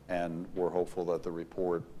 and we're hopeful that the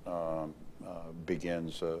report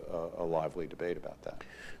begins a lively debate about that.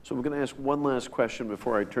 So we're going to ask one last question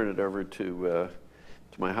before I turn it over to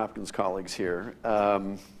my Hopkins colleagues here.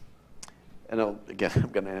 And again,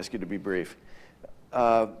 I'm going to ask you to be brief.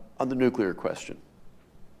 On the nuclear question,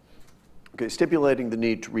 okay, stipulating the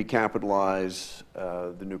need to recapitalize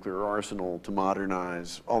the nuclear arsenal, to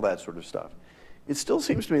modernize, all that sort of stuff. It still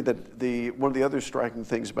seems to me that one of the other striking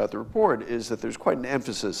things about the report is that there's quite an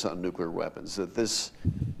emphasis on nuclear weapons, that this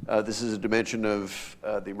is a dimension of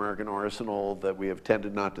the American arsenal that we have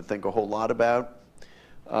tended not to think a whole lot about.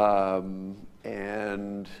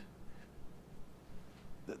 And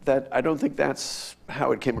that I don't think that's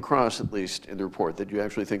how it came across, at least in the report, that you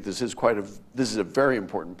actually think this is a very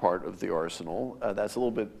important part of the arsenal. That's a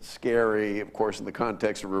little bit scary, of course, in the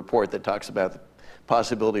context of a report that talks about the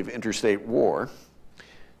possibility of interstate war.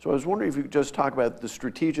 So I was wondering if you could just talk about the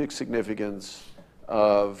strategic significance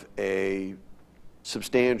of a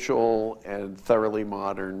substantial and thoroughly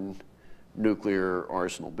modern nuclear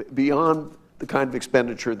arsenal, beyond the kind of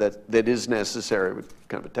expenditure that is necessary, with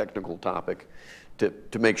kind of a technical topic,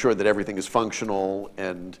 to make sure that everything is functional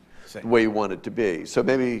and the way you want it to be. So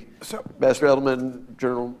maybe Ambassador Edelman,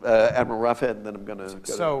 Admiral Ruffhead, and then I'm going to go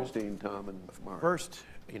to Christine, Tom, and Mark. First,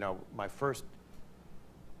 my first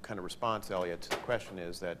kind of response, Elliot, to the question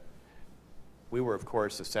is that we were, of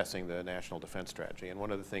course, assessing the National Defense Strategy. And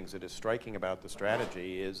one of the things that is striking about the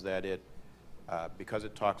strategy is that it, because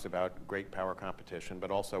it talks about great power competition,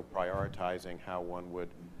 but also prioritizing how one would,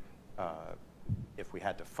 if we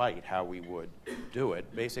had to fight, how we would do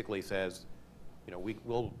it, basically says,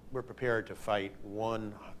 we're prepared to fight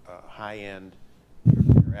one high-end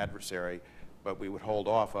adversary, but we would hold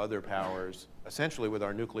off other powers, essentially with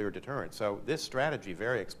our nuclear deterrent. So this strategy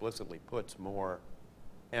very explicitly puts more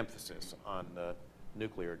emphasis on the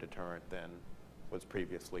nuclear deterrent than was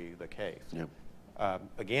previously the case. Yep.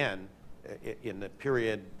 Again, in the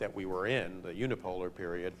period that we were in, the unipolar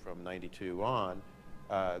period from '92 on,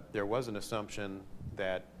 there was an assumption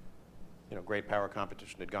that great power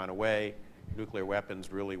competition had gone away. Nuclear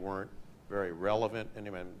weapons really weren't very relevant. And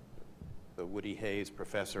the Woody Hayes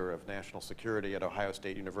professor of national security at Ohio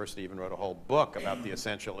State University even wrote a whole book about the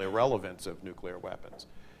essential irrelevance of nuclear weapons.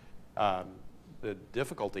 The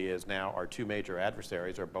difficulty is now our two major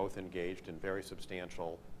adversaries are both engaged in very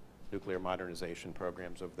substantial nuclear modernization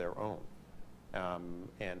programs of their own.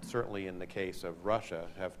 And certainly in the case of Russia,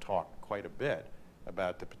 have talked quite a bit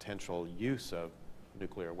about the potential use of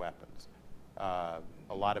nuclear weapons.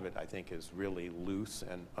 A lot of it, I think, is really loose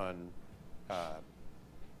and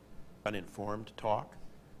uninformed talk,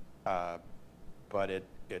 but it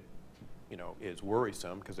is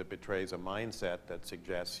worrisome because it betrays a mindset that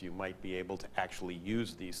suggests you might be able to actually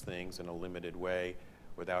use these things in a limited way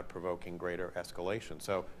without provoking greater escalation.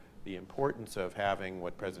 So the importance of having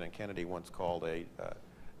what President Kennedy once called a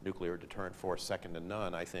nuclear deterrent force second to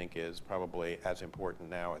none, I think, is probably as important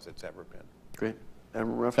now as it's ever been. Great.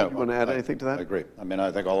 Admiral Ruffett, you want to add anything to that? I agree. I mean,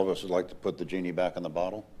 I think all of us would like to put the genie back in the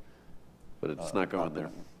bottle. But it's not going there.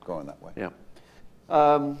 Going that way. Yeah.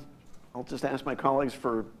 I'll just ask my colleagues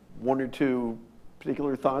for one or two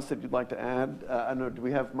particular thoughts that you'd like to add. I don't know, do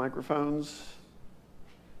we have microphones?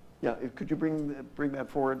 Yeah, could you bring that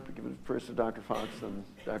forward? Give it first to Dr. Fox, then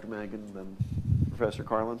Dr. Mangan, then Professor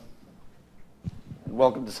Carlin. And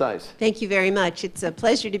welcome to SAIS. Thank you very much. It's a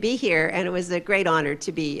pleasure to be here, and it was a great honor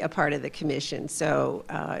to be a part of the commission. So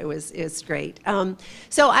it's great.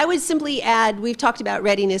 So I would simply add, we've talked about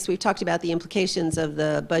readiness, we've talked about the implications of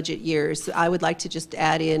the budget years. I would like to just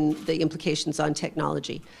add in the implications on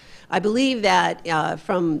technology. I believe that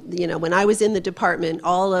from, when I was in the department,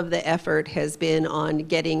 all of the effort has been on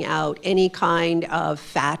getting out any kind of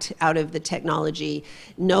fat out of the technology,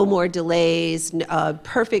 no more delays,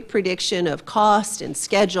 perfect prediction of cost and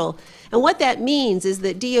schedule. And what that means is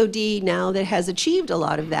that DoD now that has achieved a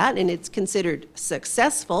lot of that, and it's considered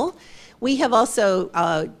successful, we have also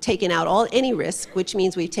taken out any risk, which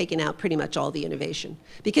means we've taken out pretty much all the innovation.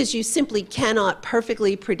 Because you simply cannot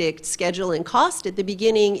perfectly predict schedule and cost at the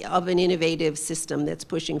beginning of an innovative system that's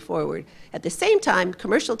pushing forward. At the same time,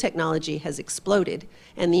 commercial technology has exploded,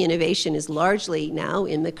 and the innovation is largely now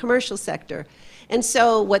in the commercial sector. And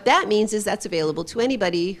so what that means is that's available to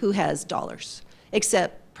anybody who has dollars,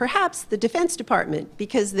 except perhaps the Defense Department,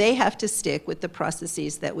 because they have to stick with the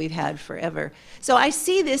processes that we've had forever. So I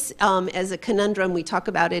see this as a conundrum. We talk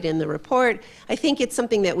about it in the report. I think it's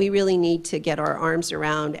something that we really need to get our arms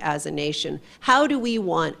around as a nation. How do we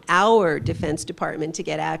want our Defense Department to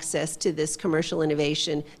get access to this commercial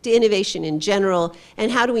innovation, to innovation in general,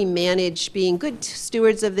 and how do we manage being good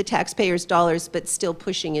stewards of the taxpayers' dollars but still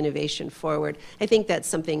pushing innovation forward? I think that's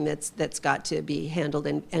something that's got to be handled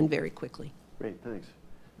and very quickly. Great, thanks.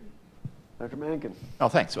 Dr. Mankin. Oh,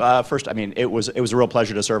 thanks. First, I mean, it was a real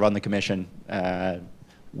pleasure to serve on the commission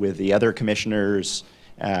with the other commissioners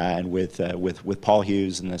and with Paul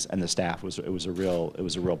Hughes and the staff. It was a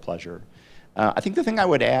real pleasure. I think the thing I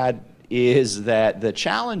would add is that the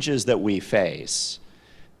challenges that we face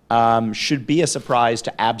should be a surprise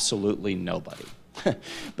to absolutely nobody,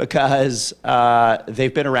 because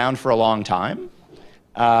they've been around for a long time.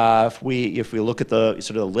 If we look at the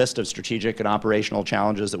sort of list of strategic and operational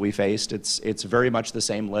challenges that we faced, it's very much the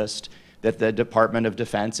same list that the Department of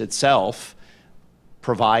Defense itself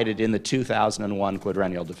provided in the 2001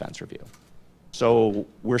 Quadrennial Defense Review. So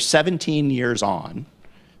we're 17 years on.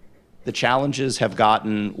 The challenges have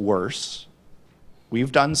gotten worse.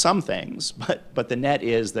 We've done some things, but the net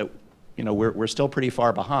is that we're still pretty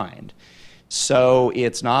far behind. So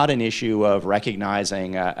it's not an issue of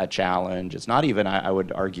recognizing a challenge. It's not even, I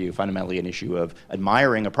would argue, fundamentally an issue of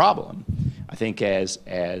admiring a problem. I think as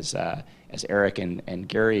Eric and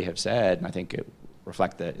Gary have said, and I think it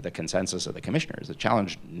reflect the consensus of the commissioners, the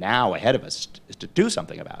challenge now ahead of us is to do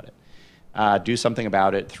something about it. Do something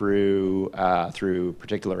about it through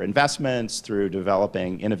particular investments, through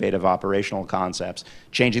developing innovative operational concepts,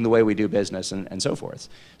 changing the way we do business, and so forth.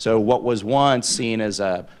 So what was once seen as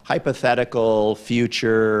a hypothetical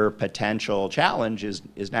future potential challenge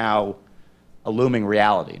is now a looming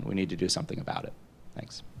reality, and we need to do something about it.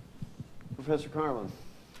 Thanks. Professor Carlin.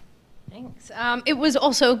 Thanks. It was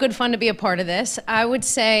also good fun to be a part of this. I would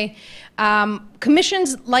say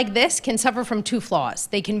commissions like this can suffer from two flaws.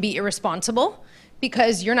 They can be irresponsible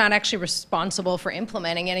because you're not actually responsible for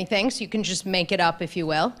implementing anything, so you can just make it up, if you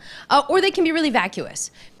will. Or they can be really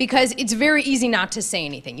vacuous because it's very easy not to say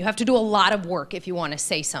anything. You have to do a lot of work if you want to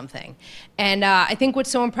say something. And I think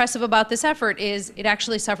what's so impressive about this effort is it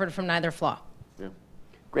actually suffered from neither flaw. Yeah.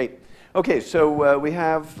 Great. Okay, so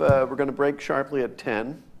we're going to break sharply at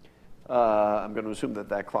 10. I'm going to assume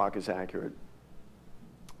that clock is accurate.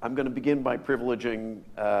 I'm going to begin by privileging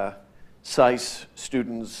SAIS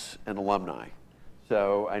students and alumni.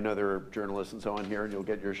 So I know there are journalists and so on here, and you'll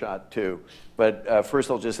get your shot too. But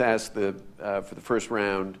first I'll just ask for the first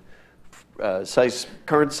round,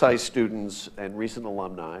 current SAIS students and recent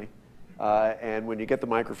alumni. And when you get the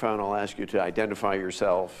microphone, I'll ask you to identify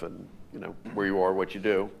yourself and where you are, what you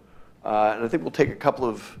do. And I think we'll take a couple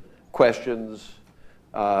of questions.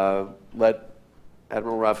 Let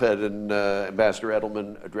Admiral Ruffett and Ambassador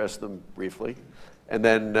Edelman address them briefly, and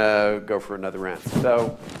then go for another round.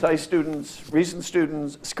 So, SAIS students, recent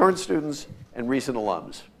students, current students, and recent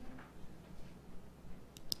alums.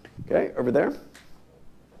 Okay, over there.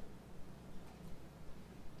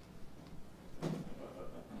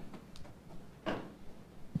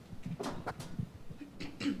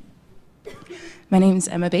 My name is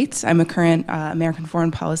Emma Bates. I'm a current American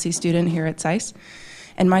Foreign Policy student here at SAIS.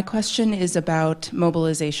 And my question is about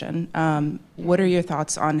mobilization. What are your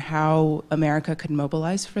thoughts on how America could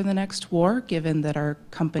mobilize for the next war, given that our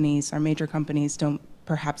companies, our major companies, don't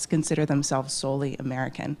perhaps consider themselves solely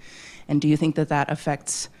American? And do you think that that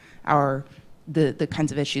affects the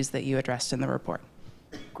kinds of issues that you addressed in the report?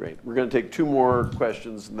 Great. We're going to take 2 more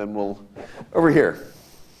questions, and then we'll over here.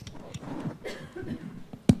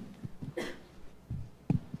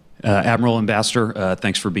 Admiral Ambassador,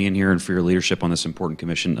 thanks for being here and for your leadership on this important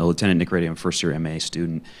commission. Lieutenant Nick Rady, I'm a first-year MA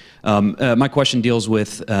student. My question deals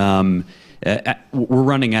with, we're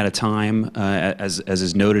running out of time, as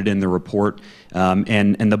is noted in the report,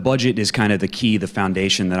 and the budget is kind of the key, the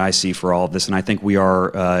foundation that I see for all of this, and I think we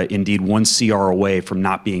are indeed 1 CR away from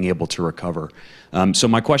not being able to recover. So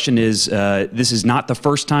my question is, this is not the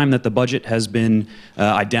first time that the budget has been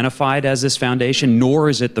identified as this foundation, nor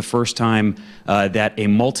is it the first time that a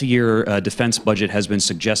multi-year defense budget has been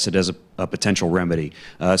suggested as a potential remedy.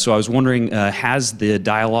 So I was wondering, has the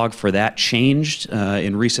dialogue for that changed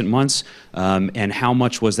in recent months, and how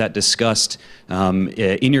much was that discussed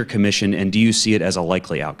in your commission, and do you see it as a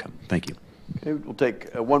likely outcome? Thank you. Okay, we'll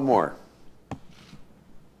take 1 more.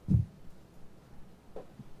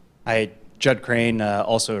 Hi, Judd Crane,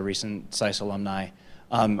 also a recent SAIS alumni.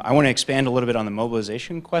 I want to expand a little bit on the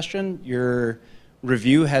mobilization question. Your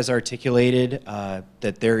review has articulated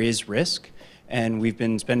that there is risk, and we've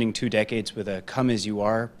been spending 2 decades with a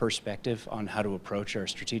come-as-you-are perspective on how to approach our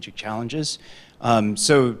strategic challenges.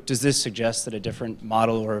 So does this suggest that a different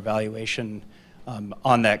model or evaluation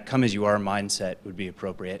on that come-as-you-are mindset would be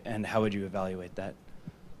appropriate, and how would you evaluate that?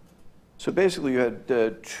 So basically, you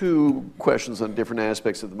had 2 questions on different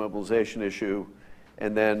aspects of the mobilization issue,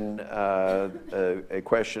 and then a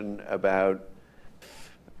question about,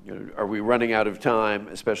 are we running out of time,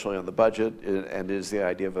 especially on the budget, and is the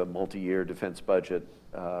idea of a multi-year defense budget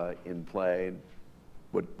in play?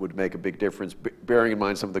 Would make a big difference, bearing in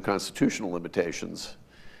mind some of the constitutional limitations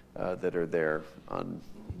that are there on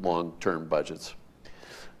long-term budgets.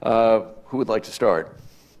 Who would like to start?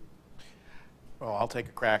 Well, I'll take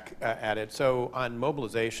a crack at it. So on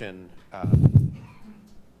mobilization,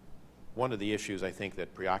 one of the issues I think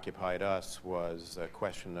that preoccupied us was a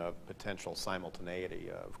question of potential simultaneity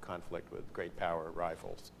of conflict with great power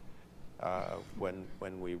rivals. When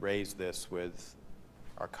we raised this with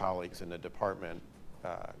our colleagues in the department,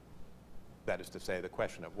 that is to say, the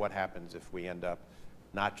question of what happens if we end up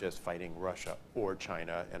not just fighting Russia or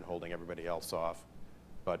China and holding everybody else off,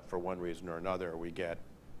 but for one reason or another we get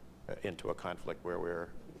into a conflict where we're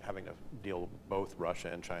having to deal with both Russia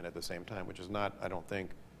and China at the same time, which is not, I don't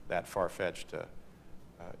think, that far-fetched a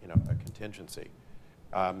contingency.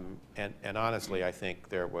 And honestly, I think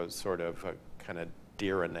there was sort of a kind of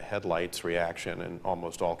deer in the headlights reaction in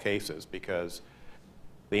almost all cases, because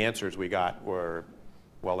the answers we got were,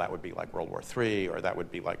 well, that would be like World War III, or that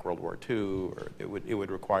would be like World War II, or it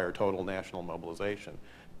would require total national mobilization.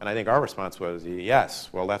 And I think our response was, yes,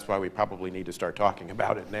 well, that's why we probably need to start talking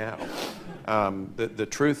about it now. The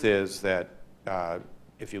truth is that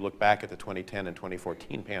if you look back at the 2010 and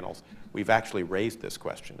 2014 panels, we've actually raised this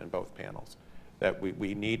question in both panels, that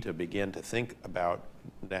we need to begin to think about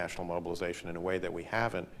national mobilization in a way that we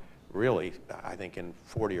haven't really, I think, in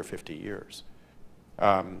 40 or 50 years.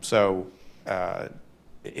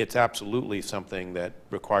 It's absolutely something that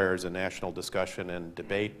requires a national discussion and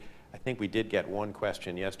debate. I think we did get 1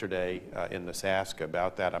 question yesterday in the SASC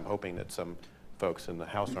about that. I'm hoping that some folks in the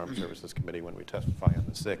House Armed Services Committee, when we testify on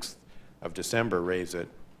the 6th of December, raise it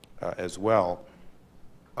as well.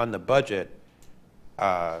 On the budget,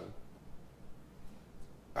 I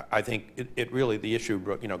think it really, the issue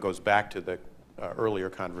goes back to the earlier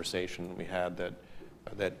conversation we had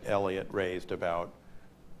that Elliot raised about,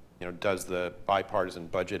 does the Bipartisan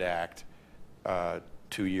Budget Act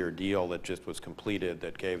 2-year deal that just was completed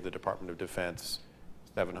that gave the Department of Defense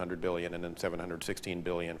 $700 billion and then $716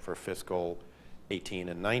 billion for fiscal 18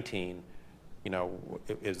 and 19,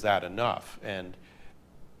 is that enough? And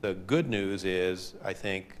the good news is, I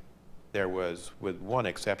think there was, with 1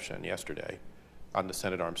 exception yesterday, on the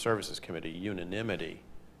Senate Armed Services Committee, unanimity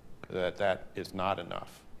that is not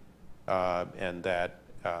enough, and that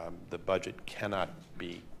the budget cannot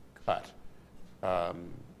be cut,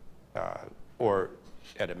 or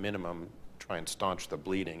at a minimum, try and staunch the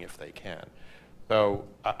bleeding if they can. So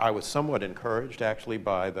I was somewhat encouraged, actually,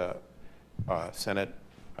 by the Senate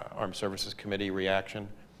Armed Services Committee reaction,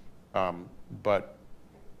 but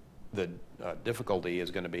the difficulty is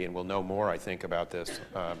going to be, and we'll know more, I think, about this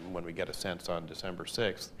when we get a sense on December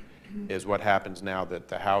 6th, is what happens now that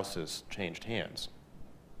the House has changed hands.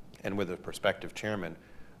 and with a prospective chairman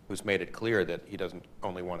who's made it clear that he doesn't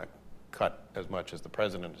only want to cut as much as the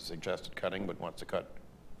president has suggested cutting, but wants to cut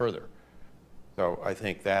further. So I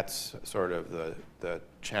think that's sort of the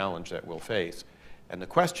challenge that we'll face. And the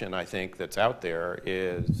question, I think, that's out there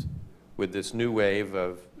is, with this new wave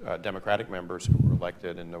of Democratic members who were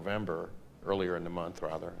elected in November, earlier in the month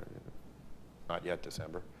rather, not yet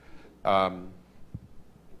December,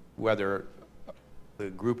 whether the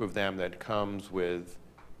group of them that comes with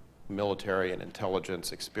military and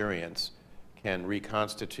intelligence experience can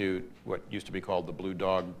reconstitute what used to be called the Blue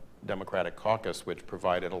Dog Democratic Caucus, which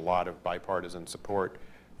provided a lot of bipartisan support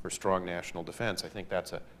for strong national defense. I think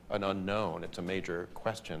that's an unknown. It's a major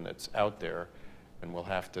question that's out there, and we'll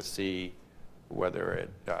have to see whether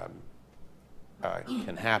it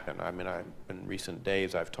can happen. I mean, in recent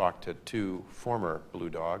days, I've talked to 2 former Blue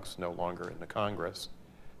Dogs, no longer in the Congress,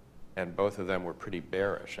 and both of them were pretty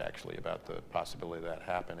bearish, actually, about the possibility of that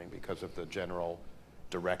happening because of the general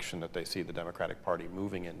direction that they see the Democratic Party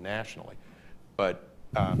moving in nationally. But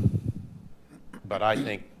I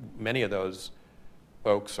think many of those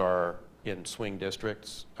folks are in swing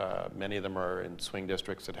districts. Many of them are in swing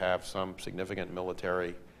districts that have some significant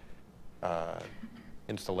military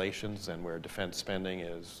installations and where defense spending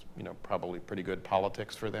is, probably pretty good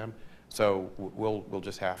politics for them. So we'll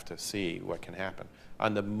just have to see what can happen.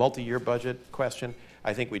 On the multi-year budget question,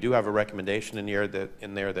 I think we do have a recommendation in there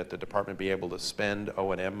that the department be able to spend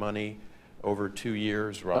O&M money over 2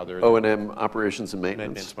 years rather than O&M, operations and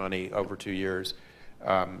maintenance. Maintenance money over 2 years.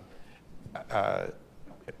 As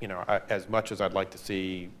much as I'd like to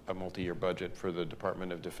see a multi-year budget for the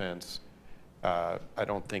Department of Defense, I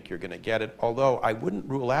don't think you're going to get it. Although I wouldn't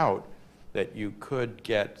rule out that you could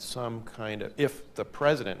get some kind of, if the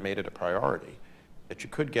president made it a priority, that you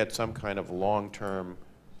could get some kind of long-term,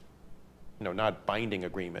 not binding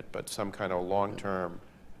agreement, but some kind of long-term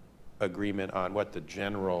agreement on what the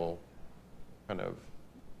general kind of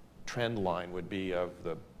trend line would be of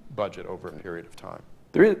the budget over a period of time.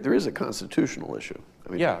 There is a constitutional issue. I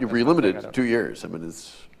mean, Yeah, you've that's relimited what I'm it to 2 years. I mean,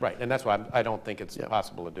 it's right, and that's why I don't think it's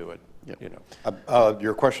possible to do it.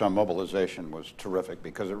 Your question on mobilization was terrific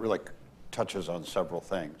because it really touches on several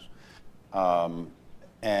things.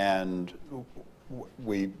 And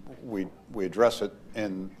we address it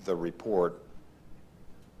in the report,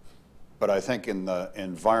 but I think in the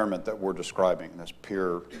environment that we're describing, this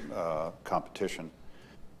peer competition,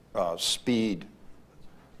 speed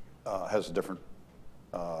has a different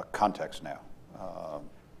context now.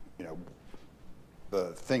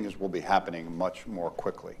 The things will be happening much more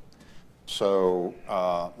quickly. So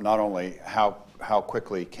not only how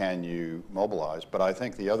quickly can you mobilize, but I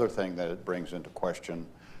think the other thing that it brings into question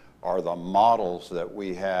are the models that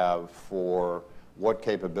we have for what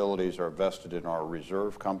capabilities are vested in our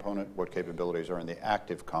reserve component, what capabilities are in the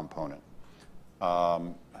active component.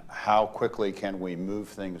 How quickly can we move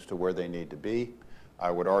things to where they need to be?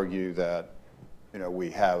 I would argue that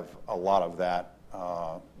we have a lot of that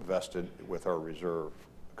vested with our reserve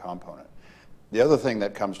component. The other thing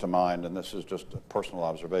that comes to mind, and this is just a personal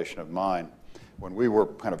observation of mine, when we were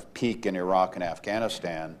kind of peak in Iraq and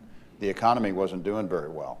Afghanistan, the economy wasn't doing very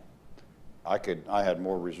well. I had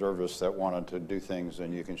more reservists that wanted to do things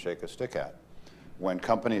than you can shake a stick at. When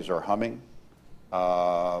companies are humming,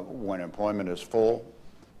 when employment is full,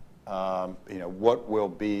 what will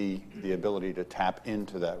be the ability to tap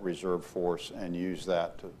into that reserve force and use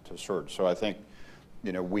that to surge? So I think,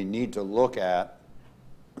 we need to look at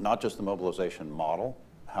not just the mobilization model,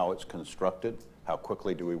 how it's constructed, how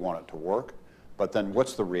quickly do we want it to work, but then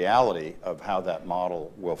what's the reality of how that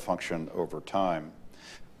model will function over time.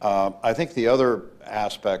 I think the other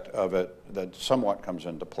aspect of it that somewhat comes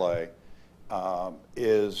into play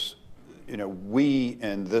is, we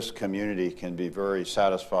in this community can be very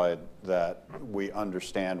satisfied that we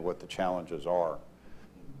understand what the challenges are.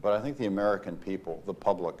 But I think the American people, the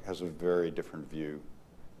public, has a very different view.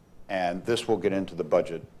 And this will get into the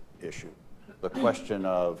budget issue. The question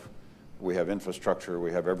of, we have infrastructure,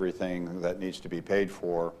 we have everything that needs to be paid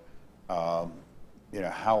for, how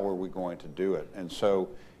are we going to do it? And so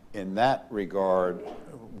in that regard,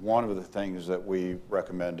 one of the things that we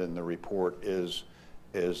recommend in the report is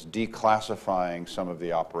declassifying some of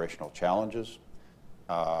the operational challenges,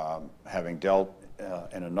 having dealt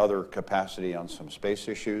in another capacity on some space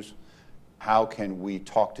issues. How can we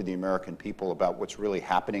talk to the American people about what's really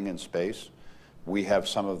happening in space? We have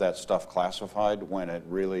some of that stuff classified when it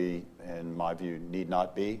really, in my view, need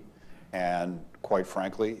not be. And quite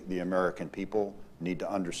frankly, the American people need to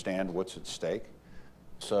understand what's at stake.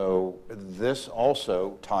 So this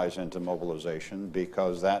also ties into mobilization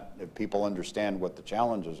because if people understand what the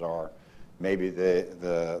challenges are, maybe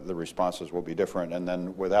the responses will be different. And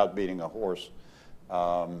then without beating a horse,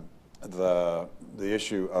 the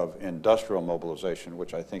issue of industrial mobilization,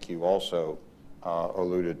 which I think you also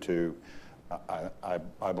alluded to,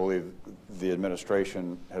 I believe the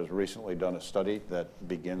administration has recently done a study that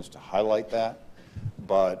begins to highlight that.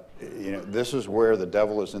 But this is where the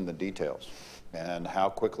devil is in the details, and how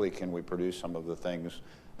quickly can we produce some of the things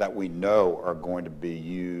that we know are going to be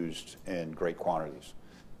used in great quantities.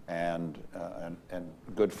 And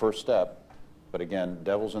good first step. But again,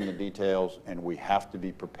 devil's in the details, and we have to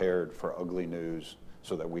be prepared for ugly news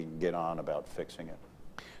so that we can get on about fixing it.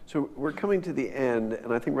 So we're coming to the end,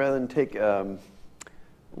 and I think rather than take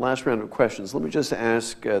last round of questions, let me just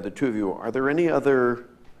ask the two of you, are there any other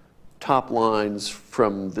top lines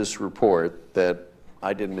from this report that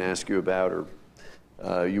I didn't ask you about, or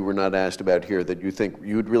you were not asked about here, that you think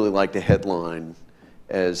you'd really like to headline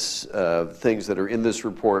as things that are in this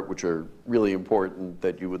report which are really important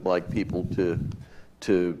that you would like people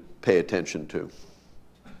to pay attention to?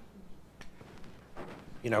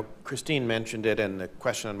 Christine mentioned it, and the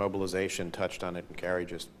question on mobilization touched on it, and Gary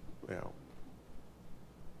just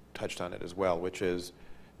touched on it as well, which is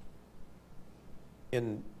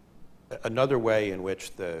in another way in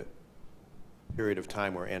which the period of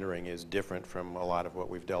time we're entering is different from a lot of what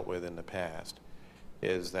we've dealt with in the past,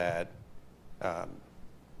 is that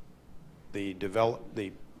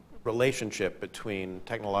the relationship between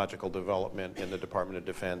technological development in the Department of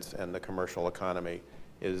Defense and the commercial economy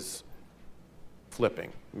is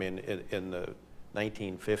flipping. I mean, in the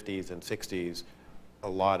 1950s and 60s, a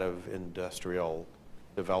lot of industrial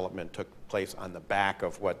development took place on the back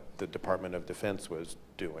of what the Department of Defense was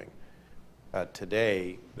doing.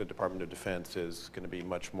 Today, the Department of Defense is going to be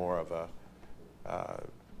much more of a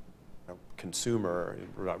consumer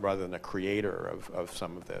rather than a creator of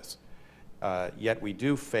some of this. Yet we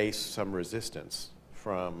do face some resistance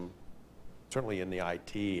from, certainly in the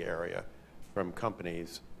IT area, from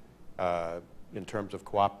companies in terms of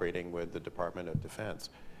cooperating with the Department of Defense.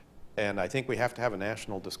 And I think we have to have a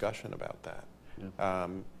national discussion about that. Yeah.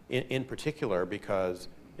 In particular, because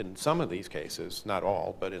in some of these cases, not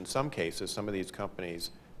all, but in some cases, some of these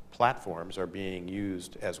companies' platforms are being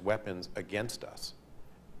used as weapons against us.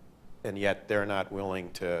 And yet they're not willing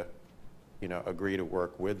to, agree to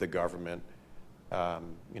work with the government,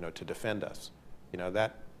 to defend us.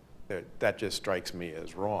 That just strikes me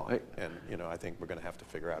as wrong. And, I think we're going to have to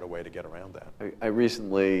figure out a way to get around that. I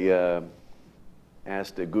recently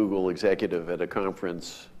asked a Google executive at a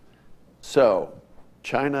conference, so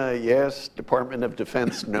China, yes, Department of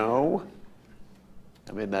Defense, no.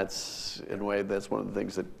 I mean, that's, in a way, that's one of the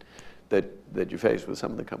things that you face with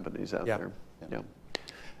some of the companies out there. Yeah.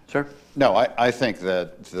 Sir? No, I think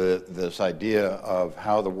that this idea of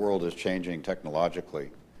how the world is changing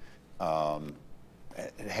technologically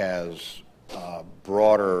has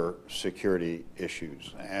broader security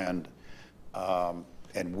issues, and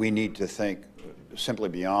we need to think simply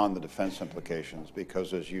beyond the defense implications,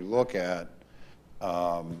 because as you look at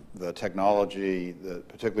the technology that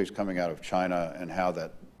particularly is coming out of China and how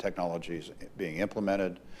that technology is being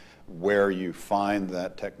implemented, where you find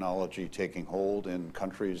that technology taking hold in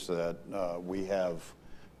countries that we have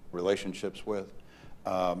relationships with,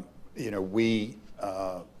 we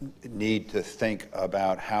need to think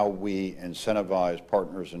about how we incentivize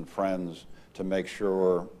partners and friends to make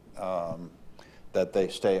sure that they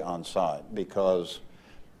stay on side. Because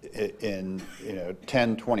in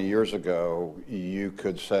 10, 20 years ago, you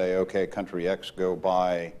could say, okay, country X, go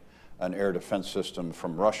buy an air defense system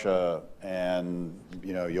from Russia, and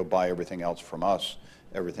you'll buy everything else from us,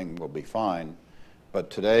 everything will be fine. But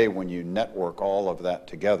today, when you network all of that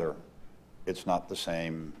together, it's not the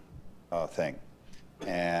same thing.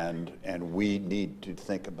 And we need to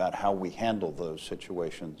think about how we handle those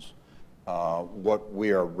situations, what we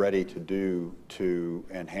are ready to do to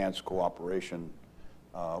enhance cooperation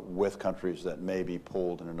with countries that may be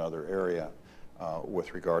pulled in another area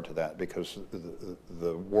with regard to that, because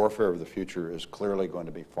the warfare of the future is clearly going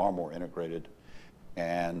to be far more integrated,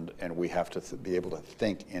 and we have to be able to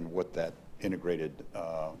think in what that integrated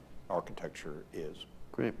architecture is.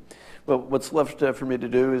 Great. Well, what's left for me to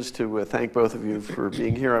do is to thank both of you for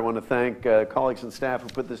being here. I want to thank colleagues and staff who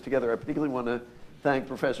put this together. I particularly want to thank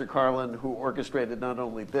Professor Carlin, who orchestrated not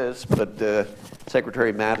only this, but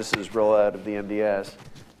Secretary Mattis's rollout of the MDS.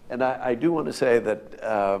 And I do want to say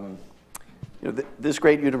that this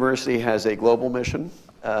great university has a global mission,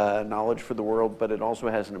 knowledge for the world, but it also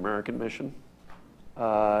has an American mission.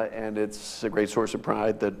 And it's a great source of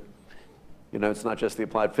pride that it's not just the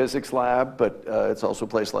Applied Physics Lab, but it's also a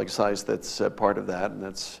place like SAIS that's part of that, and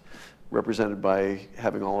that's represented by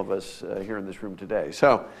having all of us here in this room today.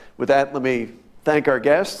 So with that, let me thank our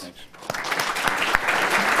guests. Thanks.